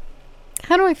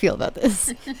 how do I feel about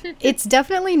this? It's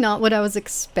definitely not what I was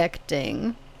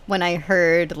expecting when I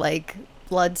heard, like,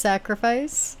 blood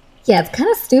sacrifice. Yeah, it's kind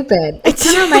of stupid. It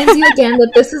kind of reminds you again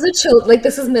that this is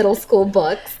this is middle school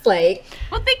books. Like,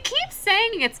 well, they keep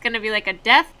saying it's going to be like a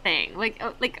death thing. Like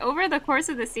over the course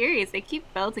of the series, they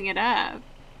keep building it up.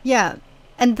 Yeah,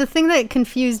 and the thing that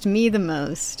confused me the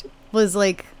most was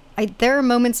like, there are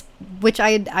moments which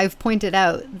I've pointed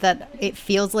out that it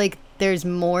feels like there's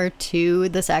more to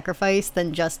the sacrifice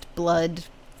than just blood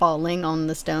falling on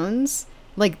the stones.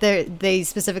 Like, they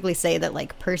specifically say that,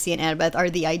 like, Percy and Annabeth are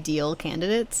the ideal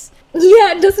candidates.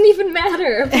 Yeah, it doesn't even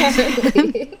matter,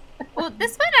 apparently. Well,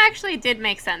 this one actually did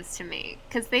make sense to me.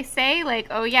 Because they say, like,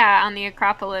 oh, yeah, on the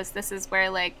Acropolis, this is where,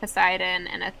 like, Poseidon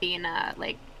and Athena,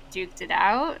 like, duked it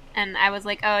out. And I was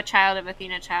like, oh, child of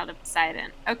Athena, child of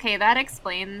Poseidon. Okay, that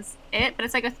explains it, but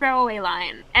it's like a throwaway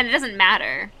line. And it doesn't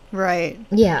matter. Right.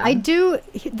 Yeah.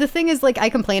 The thing is, like, I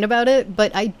complain about it,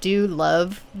 but I do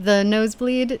love the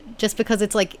nosebleed just because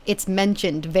it's like, it's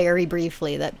mentioned very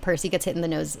briefly that Percy gets hit in the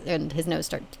nose and his nose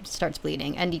starts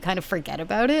bleeding, and you kind of forget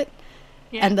about it.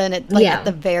 Yeah. And then at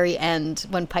the very end,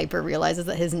 when Piper realizes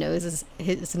that his nose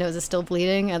is still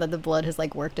bleeding and that the blood has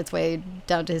like worked its way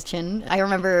down to his chin. I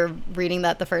remember reading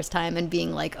that the first time and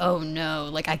being like, oh no,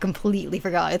 like I completely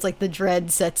forgot. It's like the dread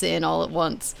sets in all at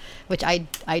once, which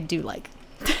I do like.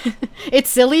 It's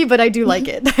silly, but I do like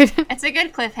it. It's a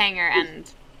good cliffhanger,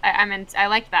 and I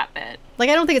liked that bit. Like,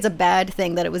 I don't think it's a bad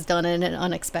thing that it was done in an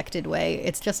unexpected way.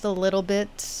 It's just a little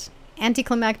bit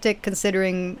anticlimactic,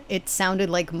 considering it sounded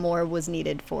like more was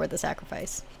needed for the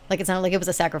sacrifice. Like, it sounded like it was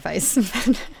a sacrifice.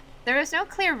 There was no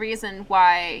clear reason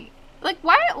why. Like,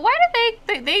 why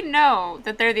do they know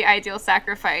that they're the ideal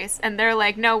sacrifice, and they're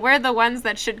like, no, we're the ones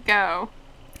that should go.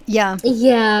 Yeah.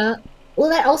 Yeah. Well,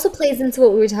 that also plays into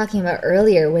what we were talking about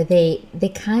earlier, where they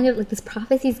kind of, like, this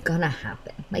prophecy's gonna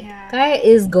happen. Like, Gaia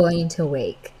is going to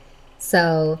wake.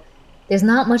 So there's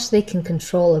not much they can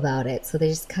control about it. So they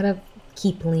just kind of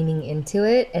keep leaning into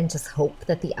it and just hope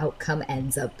that the outcome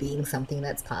ends up being something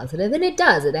that's positive. And it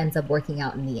does. It ends up working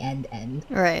out in the end.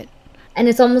 Right. And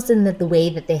it's almost in the way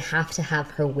that they have to have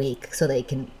her wake so they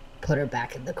can put her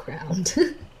back in the ground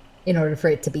in order for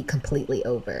it to be completely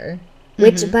over.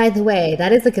 Which, by the way,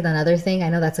 that is like another thing. I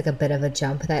know that's like a bit of a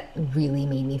jump that really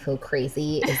made me feel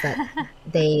crazy. Is that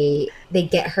they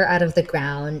get her out of the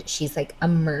ground. She's like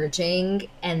emerging,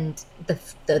 and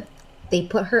they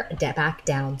put her back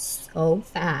down so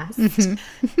fast.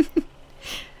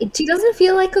 She doesn't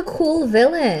feel like a cool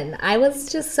villain. I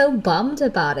was just so bummed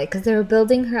about it because they were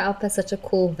building her up as such a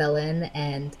cool villain,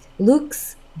 and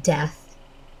Luke's death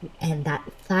and that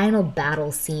final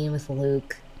battle scene with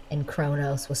Luke and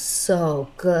Kronos was so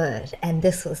good, and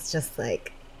this was just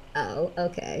like, oh,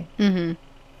 okay.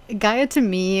 Gaia to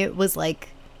me was like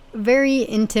very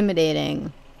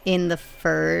intimidating in the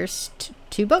first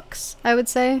 2 books, I would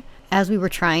say, as we were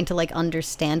trying to like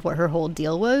understand what her whole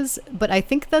deal was. But I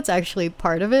think that's actually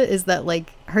part of it, is that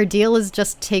like her deal is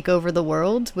just take over the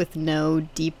world with no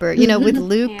deeper, you know, with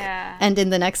Luke. And in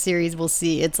the next series we'll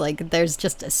see it's like there's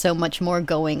just so much more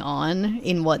going on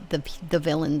in what the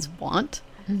villains want.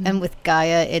 And with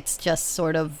Gaia, it's just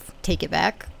sort of take it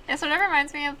back. It sort of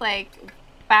reminds me of like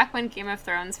back when Game of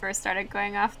Thrones first started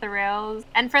going off the rails.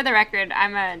 And for the record,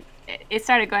 it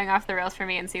started going off the rails for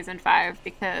me in season 5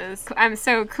 because I'm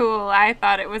so cool. I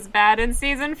thought it was bad in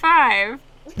season 5.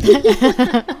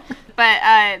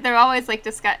 But they're always like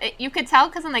you could tell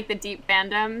because in like the deep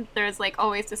fandom, there's like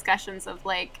always discussions of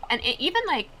like, and even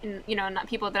like not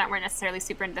people that weren't necessarily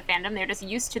super into the fandom, they're just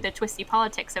used to the twisty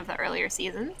politics of the earlier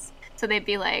seasons. So they'd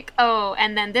be like, oh,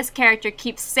 and then this character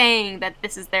keeps saying that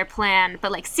this is their plan,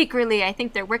 but like secretly I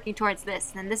think they're working towards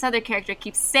this. And then this other character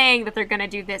keeps saying that they're going to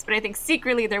do this, but I think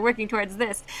secretly they're working towards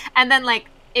this. And then like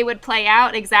it would play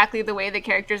out exactly the way the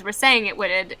characters were saying it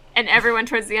would. And everyone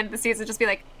towards the end of the season would just be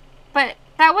like, but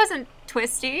that wasn't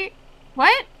twisty.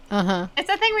 What? It's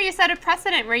a thing where you set a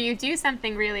precedent where you do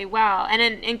something really well. And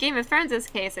in Game of Thrones'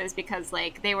 case, it was because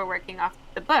like they were working off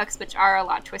the books, which are a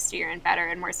lot twistier and better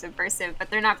and more subversive, but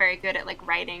they're not very good at like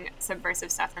writing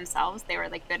subversive stuff themselves. They were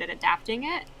like good at adapting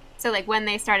it. So like when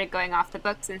they started going off the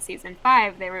books in season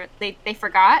 5, they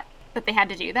forgot that they had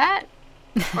to do that,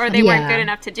 or they weren't good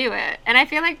enough to do it. And I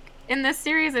feel like in this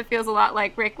series, it feels a lot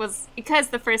like Rick was, because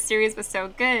the first series was so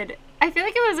good. I feel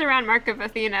like it was around Mark of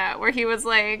Athena where he was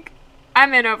like,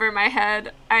 I'm in over my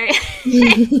head.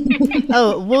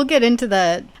 Oh, we'll get into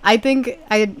that. I think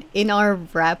in our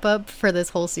wrap up for this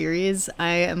whole series, I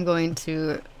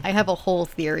have a whole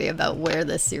theory about where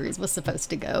this series was supposed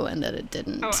to go and that it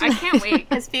didn't. Oh, I can't wait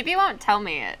because Phoebe won't tell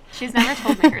me it. She's never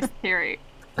told me her theory.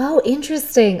 Oh,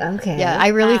 interesting. Okay. Yeah, I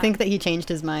really think that he changed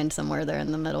his mind somewhere there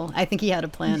in the middle. I think he had a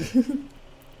plan.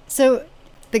 So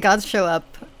The gods show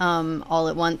up all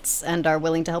at once and are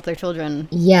willing to help their children.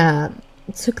 Yeah,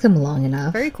 it took them long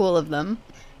enough. Very cool of them.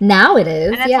 Now it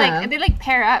is, and it's like, they like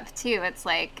pair up too. It's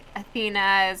like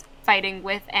Athena is fighting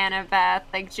with Annabeth,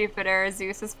 like Jupiter,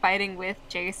 Zeus is fighting with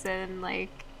Jason, like.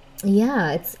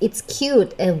 Yeah, it's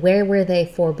cute. And where were they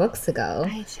 4 books ago?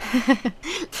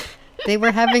 They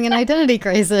were having an identity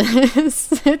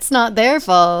crisis. It's not their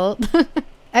fault.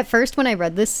 At first, when I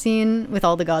read this scene with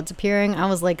all the gods appearing, I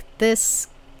was like, this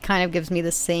kind of gives me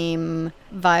the same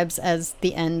vibes as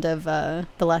the end of The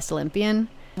Last Olympian,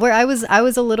 where I was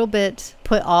a little bit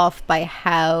put off by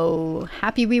how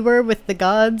happy we were with the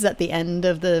gods at the end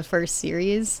of the first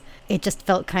series. It just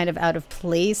felt kind of out of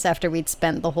place after we'd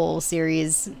spent the whole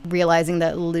series realizing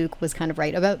that Luke was kind of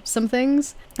right about some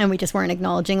things, and we just weren't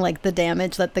acknowledging like the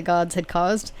damage that the gods had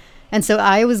caused. And so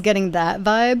I was getting that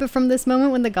vibe from this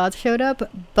moment when the gods showed up,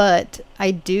 but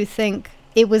I do think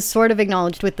it was sort of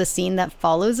acknowledged with the scene that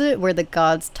follows it, where the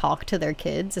gods talk to their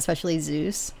kids, especially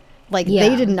Zeus. Like,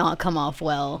 they did not come off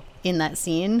well in that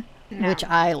scene, which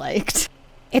I liked.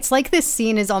 It's like this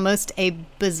scene is almost a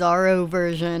bizarro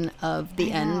version of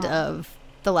the end of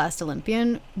The Last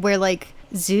Olympian, where, like,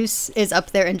 Zeus is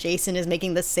up there and Jason is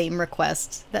making the same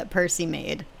request that Percy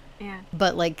made. Yeah.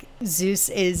 But, like, Zeus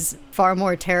is far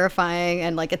more terrifying,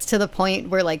 and, like, it's to the point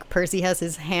where, like, Percy has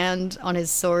his hand on his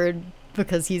sword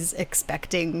because he's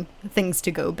expecting things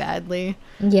to go badly.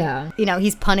 Yeah. You know,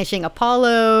 he's punishing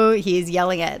Apollo, he's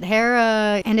yelling at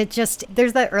Hera, and it just,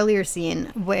 there's that earlier scene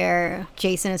where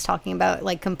Jason is talking about,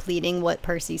 like, completing what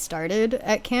Percy started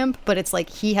at camp, but it's like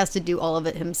he has to do all of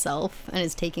it himself and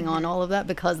is taking on all of that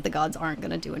because the gods aren't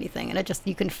going to do anything. And it just,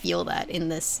 you can feel that in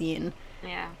this scene.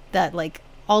 Yeah. That, like,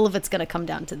 all of it's going to come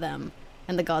down to them,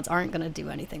 and the gods aren't going to do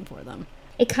anything for them.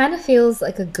 It kind of feels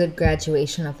like a good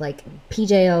graduation of, like,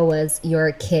 PJO was you're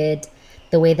a kid.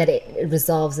 The way that it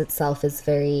resolves itself is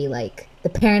very, like, the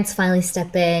parents finally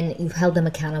step in, you've held them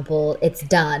accountable, it's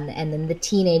done. And then the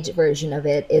teenage version of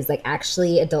it is, like,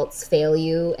 actually adults fail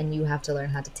you and you have to learn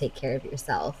how to take care of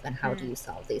yourself and how do you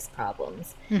solve these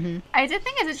problems. Mm-hmm. I did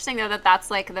think it's interesting, though, that that's,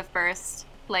 like, the first,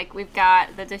 like, we've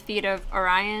got the defeat of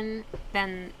Orion,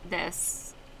 then this,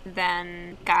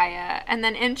 then Gaia, and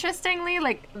then interestingly,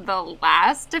 like, the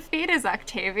last defeat is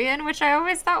Octavian, which I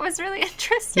always thought was really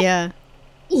interesting.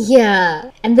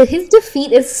 Yeah, and his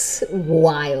defeat is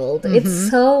wild. Mm-hmm. It's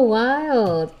so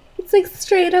wild. It's like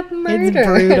straight up murder. It's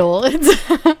brutal.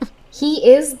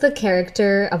 He is the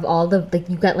character of all the, like,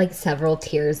 you've got like several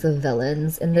tiers of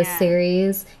villains in this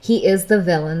series. He is the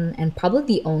villain, and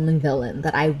probably the only villain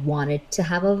that I wanted to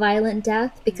have a violent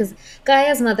death, because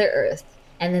Gaia's Mother Earth.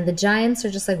 And then the giants are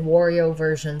just like Wario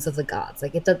versions of the gods.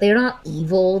 Like, they're not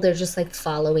evil. They're just like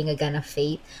following again a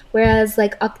fate. Whereas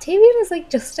like Octavian is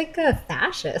like just like a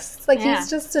fascist. Like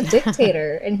he's just a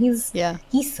dictator, and he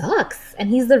sucks. And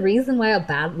he's the reason why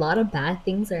a lot of bad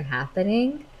things are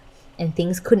happening, and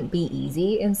things couldn't be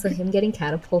easy. And so him getting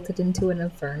catapulted into an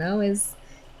inferno is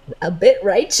a bit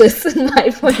righteous in my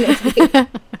point of view.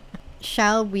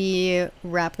 Shall we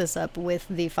wrap this up with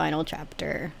the final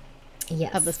chapter?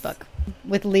 Yes. Of this book,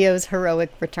 with Leo's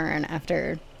heroic return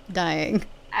after dying.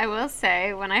 I will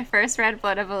say, when I first read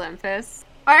Blood of Olympus,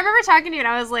 I remember talking to you and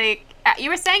I was like, you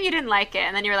were saying you didn't like it,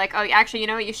 and then you were like, oh, actually, you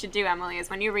know what you should do, Emily, is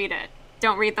when you read it,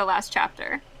 don't read the last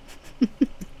chapter.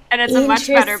 And it's a much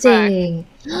better book.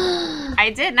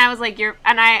 I did, and I was like,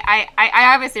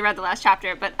 I obviously read the last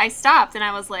chapter, but I stopped and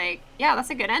I was like, yeah, that's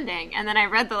a good ending. And then I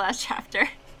read the last chapter,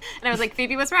 and I was like,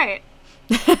 Phoebe was right.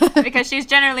 Because she's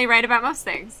generally right about most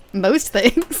things. Most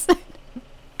things.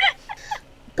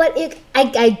 But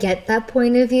I get that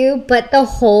point of view, but the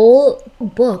whole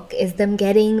book is them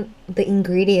getting the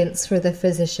ingredients for the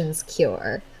physician's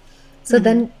cure. So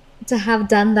then to have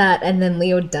done that and then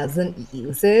Leo doesn't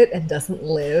use it and doesn't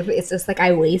live, it's just like,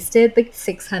 I wasted like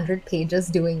 600 pages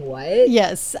doing what?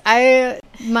 Yes.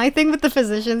 My thing with the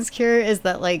physician's cure is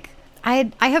that, like,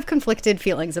 I have conflicted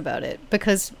feelings about it,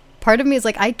 because part of me is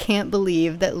like, I can't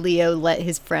believe that Leo let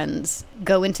his friends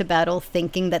go into battle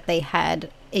thinking that they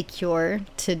had a cure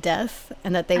to death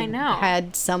and that they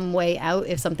had some way out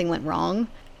if something went wrong,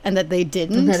 and that they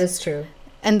didn't. That is true.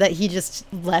 And that he just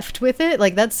left with it.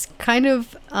 Like, that's kind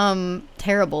of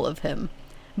terrible of him.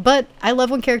 But I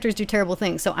love when characters do terrible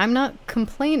things, so I'm not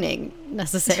complaining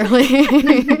necessarily.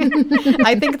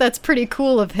 I think that's pretty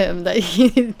cool of him that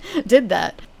he did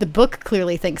that. The book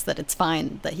clearly thinks that it's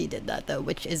fine that he did that, though,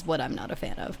 which is what I'm not a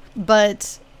fan of.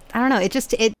 But I don't know,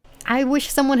 I wish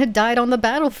someone had died on the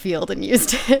battlefield and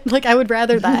used it. Like, I would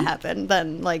rather that happen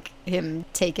than, like, him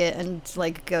take it and,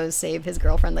 like, go save his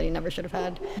girlfriend that he never should have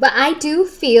had. But I do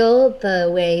feel the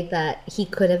way that he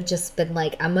could have just been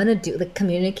like, I'm gonna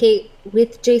communicate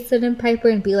with Jason and Piper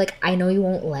and be like, I know you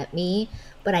won't let me,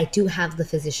 but I do have the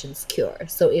physician's cure,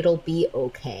 so it'll be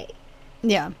okay.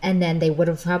 Yeah. And then they would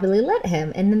have probably let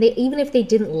him. And then even if they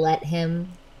didn't let him,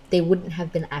 they wouldn't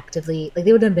have been actively, like,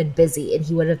 they would have been busy and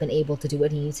he would have been able to do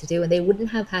what he needs to do. And they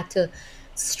wouldn't have had to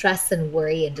stress and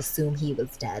worry and assume he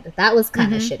was dead. That was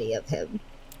kind of shitty of him.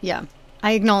 Yeah.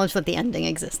 I acknowledge that the ending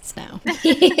exists now.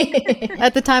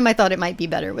 At the time, I thought it might be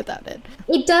better without it.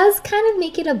 It does kind of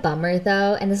make it a bummer,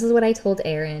 though. And this is what I told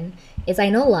Aaron, is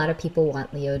I know a lot of people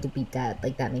want Leo to be dead.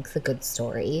 Like, that makes a good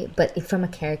story. But if from a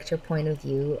character point of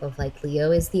view of, like,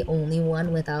 Leo is the only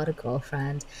one without a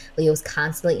girlfriend. Leo's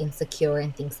constantly insecure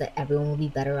and thinks that everyone will be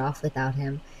better off without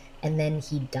him. And then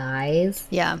he dies.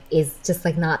 Yeah. Is just,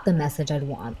 like, not the message I'd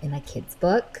want in a kid's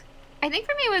book. I think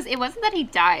for me, it wasn't that he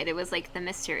died. It was, like, the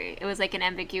mystery. It was, like, an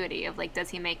ambiguity of, like,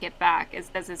 does he make it back?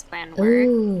 Does his plan work?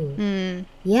 Ooh.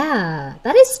 Yeah,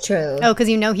 that is true. Oh, because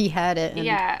you know he had it.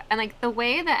 Yeah, and, like, the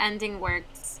way the ending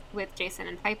works with Jason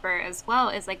and Piper as well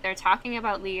is, like, they're talking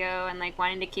about Leo and, like,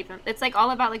 wanting to keep him. It's, like, all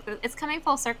about, like, it's coming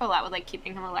full circle a lot with, like,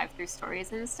 keeping him alive through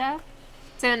stories and stuff.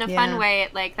 So in a fun way,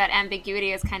 like, that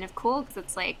ambiguity is kind of cool because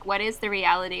it's, like, what is the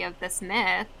reality of this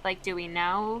myth? Like, do we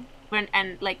know?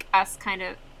 And, like, us kind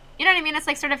of... You know what I mean? It's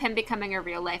like sort of him becoming a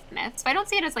real life myth. So I don't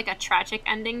see it as like a tragic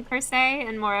ending per se,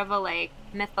 and more of a like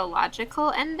mythological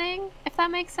ending, if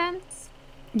that makes sense.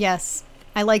 Yes.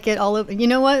 I like it all over. You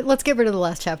know what? Let's get rid of the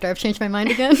last chapter. I've changed my mind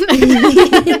again.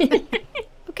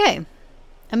 Okay.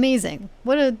 Amazing.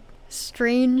 What a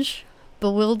strange,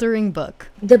 bewildering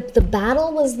book. The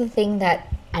battle was the thing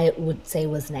that I would say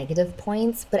was negative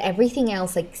points, but everything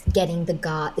else, like getting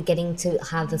to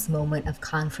have this moment of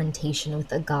confrontation with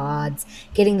the gods,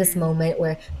 getting this moment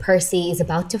where Percy is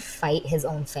about to fight his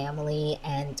own family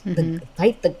and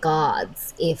fight the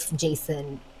gods if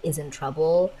Jason is in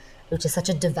trouble, which is such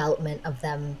a development of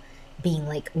them being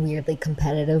like weirdly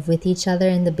competitive with each other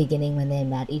in the beginning when they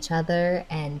met each other.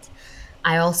 And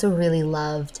I also really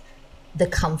loved the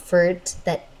comfort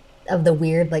of the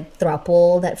weird like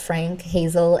throuple that Frank,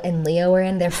 Hazel, and Leo are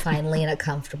in. They're finally in a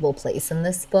comfortable place in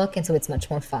this book, and so it's much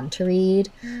more fun to read.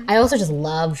 I also just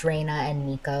loved Reina and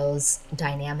Nico's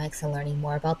dynamics and learning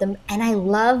more about them. And I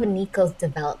love Nico's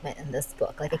development in this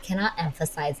book. Like, I cannot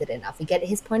emphasize it enough. We get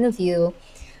his point of view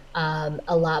a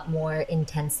lot more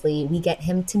intensely. We get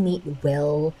him to meet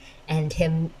Will and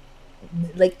him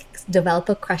like develop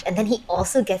a crush, and then he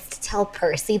also gets to tell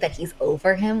Percy that he's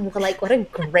over him. Like, what a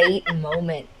great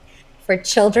moment for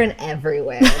children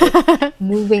everywhere. Like,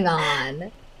 moving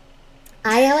on.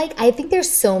 I think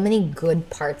there's so many good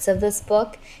parts of this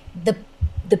book.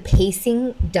 The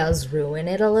pacing does ruin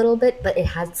it a little bit, but it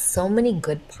has so many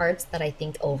good parts that I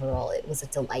think overall it was a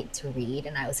delight to read,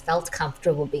 and I felt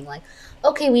comfortable being like,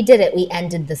 okay, we did it. We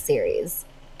ended the series.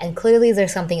 And clearly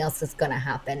there's something else that's going to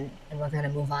happen, and we're going to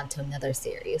move on to another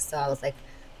series. So I was like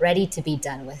ready to be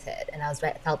done with it. And I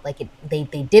felt like they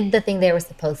did the thing they were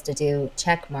supposed to do,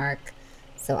 check mark.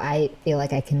 So I feel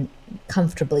like I can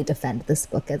comfortably defend this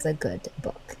book as a good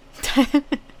book.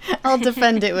 I'll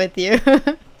defend it with you.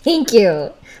 Thank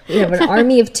you. We have an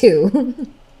army of two.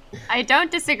 I don't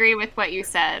disagree with what you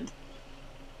said.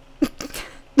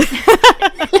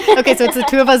 Okay, so it's the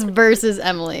two of us versus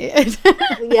Emily.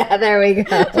 Yeah, there we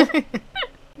go.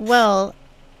 Well,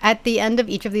 at the end of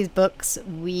each of these books,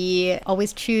 we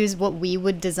always choose what we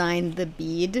would design the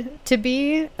bead to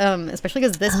be, especially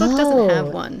because this book doesn't have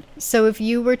one. So if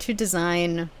you were to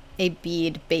design a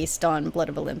bead based on Blood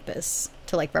of Olympus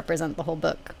to like represent the whole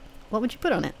book, what would you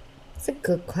put on it? That's a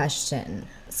good question.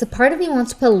 So part of me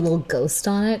wants to put a little ghost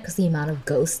on it because the amount of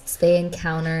ghosts they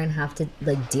encounter and have to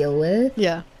like deal with.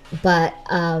 Yeah. But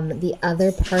the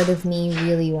other part of me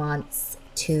really wants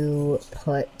to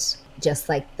put just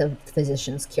like the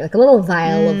physician's cure, like a little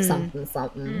vial of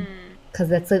something. Because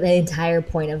that's like the entire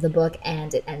point of the book,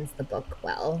 and it ends the book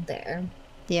well there.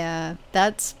 Yeah,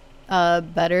 that's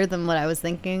better than what I was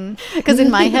thinking. Because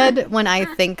in my head, when I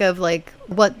think of like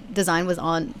what design was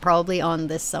probably on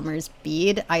this summer's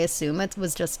bead, I assume it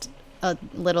was just a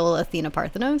little Athena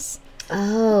Parthenos.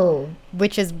 Oh.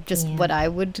 Which is just what I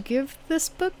would give this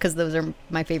book, because those are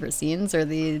my favorite scenes, are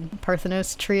the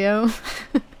Parthenos trio.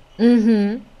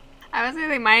 Mm-hmm. I was going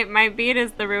to say, my bead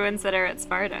is the ruins that are at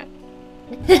Sparta.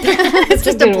 It's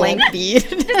just a blank bead.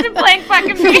 Just a blank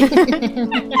fucking bead.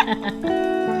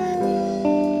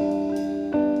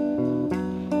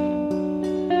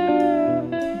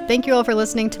 Thank you all for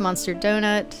listening to Monster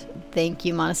Donut. Thank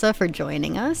you, Manasa, for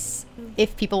joining us.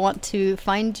 If people want to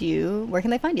find you, where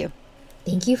can they find you?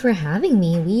 Thank you for having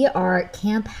me. We are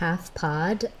Camp Half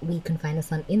Pod. You can find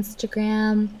us on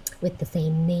Instagram with the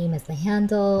same name as the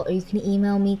handle, or you can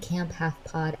email me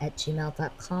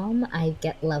camphalfpod@gmail.com. I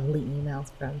get lovely emails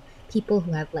from people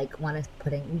who have we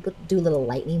do little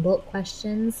lightning bolt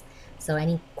questions. So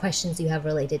any questions you have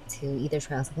related to either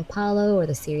Trials of Apollo or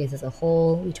the series as a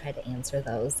whole, we try to answer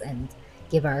those and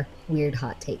give our weird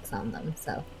hot takes on them.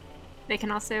 So they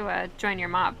can also join your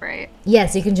mob, right?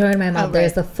 Yes, you can join my mob. Oh,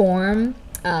 There's a form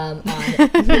on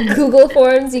Google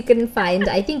Forms you can find.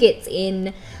 I think it's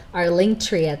in our link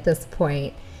tree at this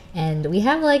point. And we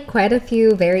have quite a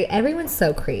few everyone's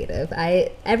so creative.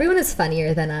 Everyone is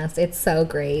funnier than us. It's so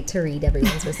great to read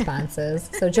everyone's responses.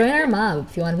 So join our mob.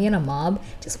 If you want to be in a mob,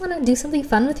 just want to do something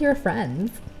fun with your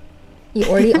friends. You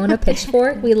already own a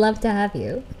pitchfork? We'd love to have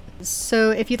you.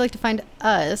 So if you'd like to find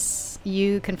us,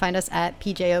 you can find us at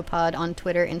PJOPod on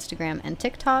Twitter, Instagram, and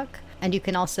TikTok. And you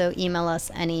can also email us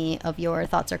any of your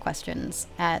thoughts or questions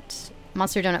at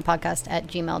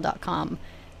monsterdonutpodcast@gmail.com,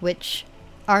 which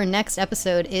our next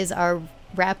episode is our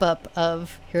wrap-up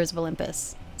of Heroes of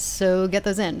Olympus. So get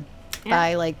those in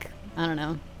by, I don't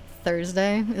know,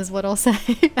 Thursday is what I'll say.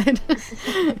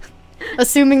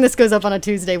 Assuming this goes up on a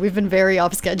Tuesday. We've been very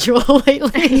off schedule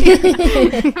lately.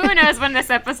 Who knows when this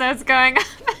episode's going up?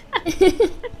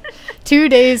 2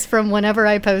 days from whenever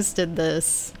I posted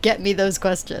this. Get me those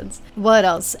questions. What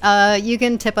else? You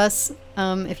can tip us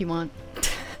if you want.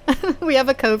 We have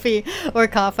a Ko-fi or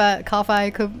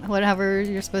Ko-fi, whatever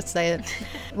you're supposed to say it,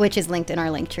 which is linked in our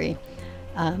link tree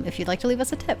if you'd like to leave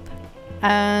us a tip.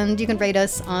 And you can rate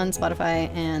us on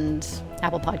Spotify and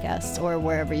Apple Podcasts or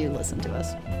wherever you listen to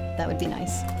us. That would be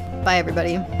nice. Bye,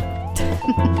 everybody.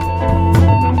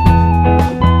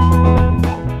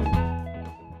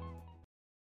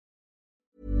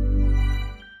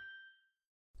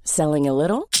 Selling a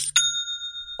little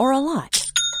or a lot?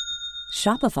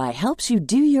 Shopify helps you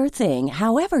do your thing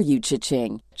however you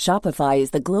cha-ching. Shopify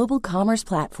is the global commerce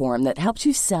platform that helps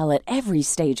you sell at every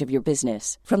stage of your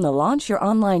business. From the launch your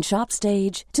online shop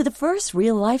stage to the first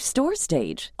real-life store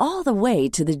stage, all the way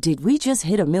to the did we just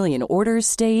hit a million orders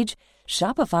stage.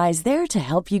 Shopify is there to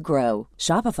help you grow.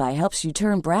 Shopify helps you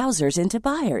turn browsers into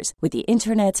buyers with the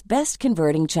internet's best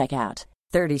converting checkout.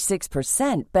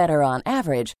 36% better on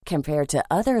average compared to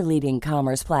other leading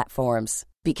commerce platforms.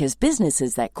 Because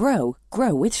businesses that grow,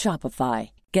 grow with Shopify.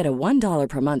 Get a $1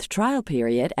 per month trial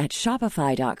period at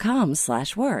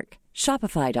shopify.com/work.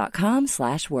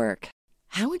 Shopify.com/work.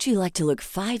 How would you like to look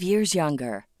 5 years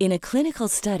younger? In a clinical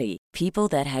study, people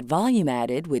that had volume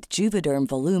added with Juvederm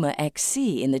Voluma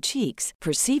XC in the cheeks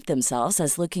perceived themselves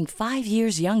as looking 5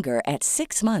 years younger at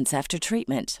 6 months after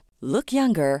treatment. Look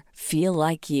younger, feel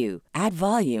like you. Add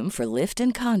volume for lift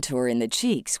and contour in the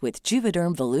cheeks with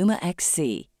Juvederm Voluma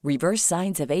XC. Reverse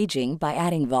signs of aging by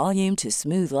adding volume to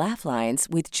smooth laugh lines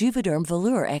with Juvederm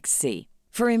Volure XC.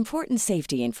 For important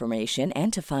safety information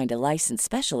and to find a licensed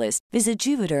specialist, visit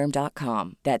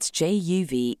Juvederm.com. That's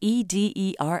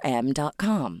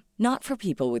JUVEDERM.com. Not for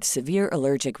people with severe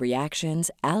allergic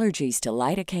reactions, allergies to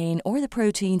lidocaine, or the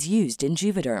proteins used in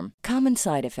Juvederm. Common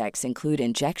side effects include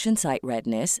injection site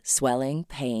redness, swelling,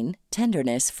 pain,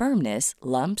 tenderness, firmness,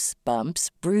 lumps, bumps,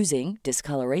 bruising,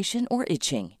 discoloration, or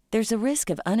itching. There's a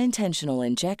risk of unintentional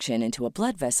injection into a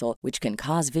blood vessel, which can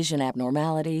cause vision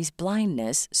abnormalities,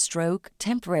 blindness, stroke,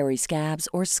 temporary scabs,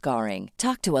 or scarring.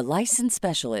 Talk to a licensed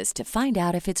specialist to find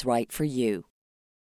out if it's right for you.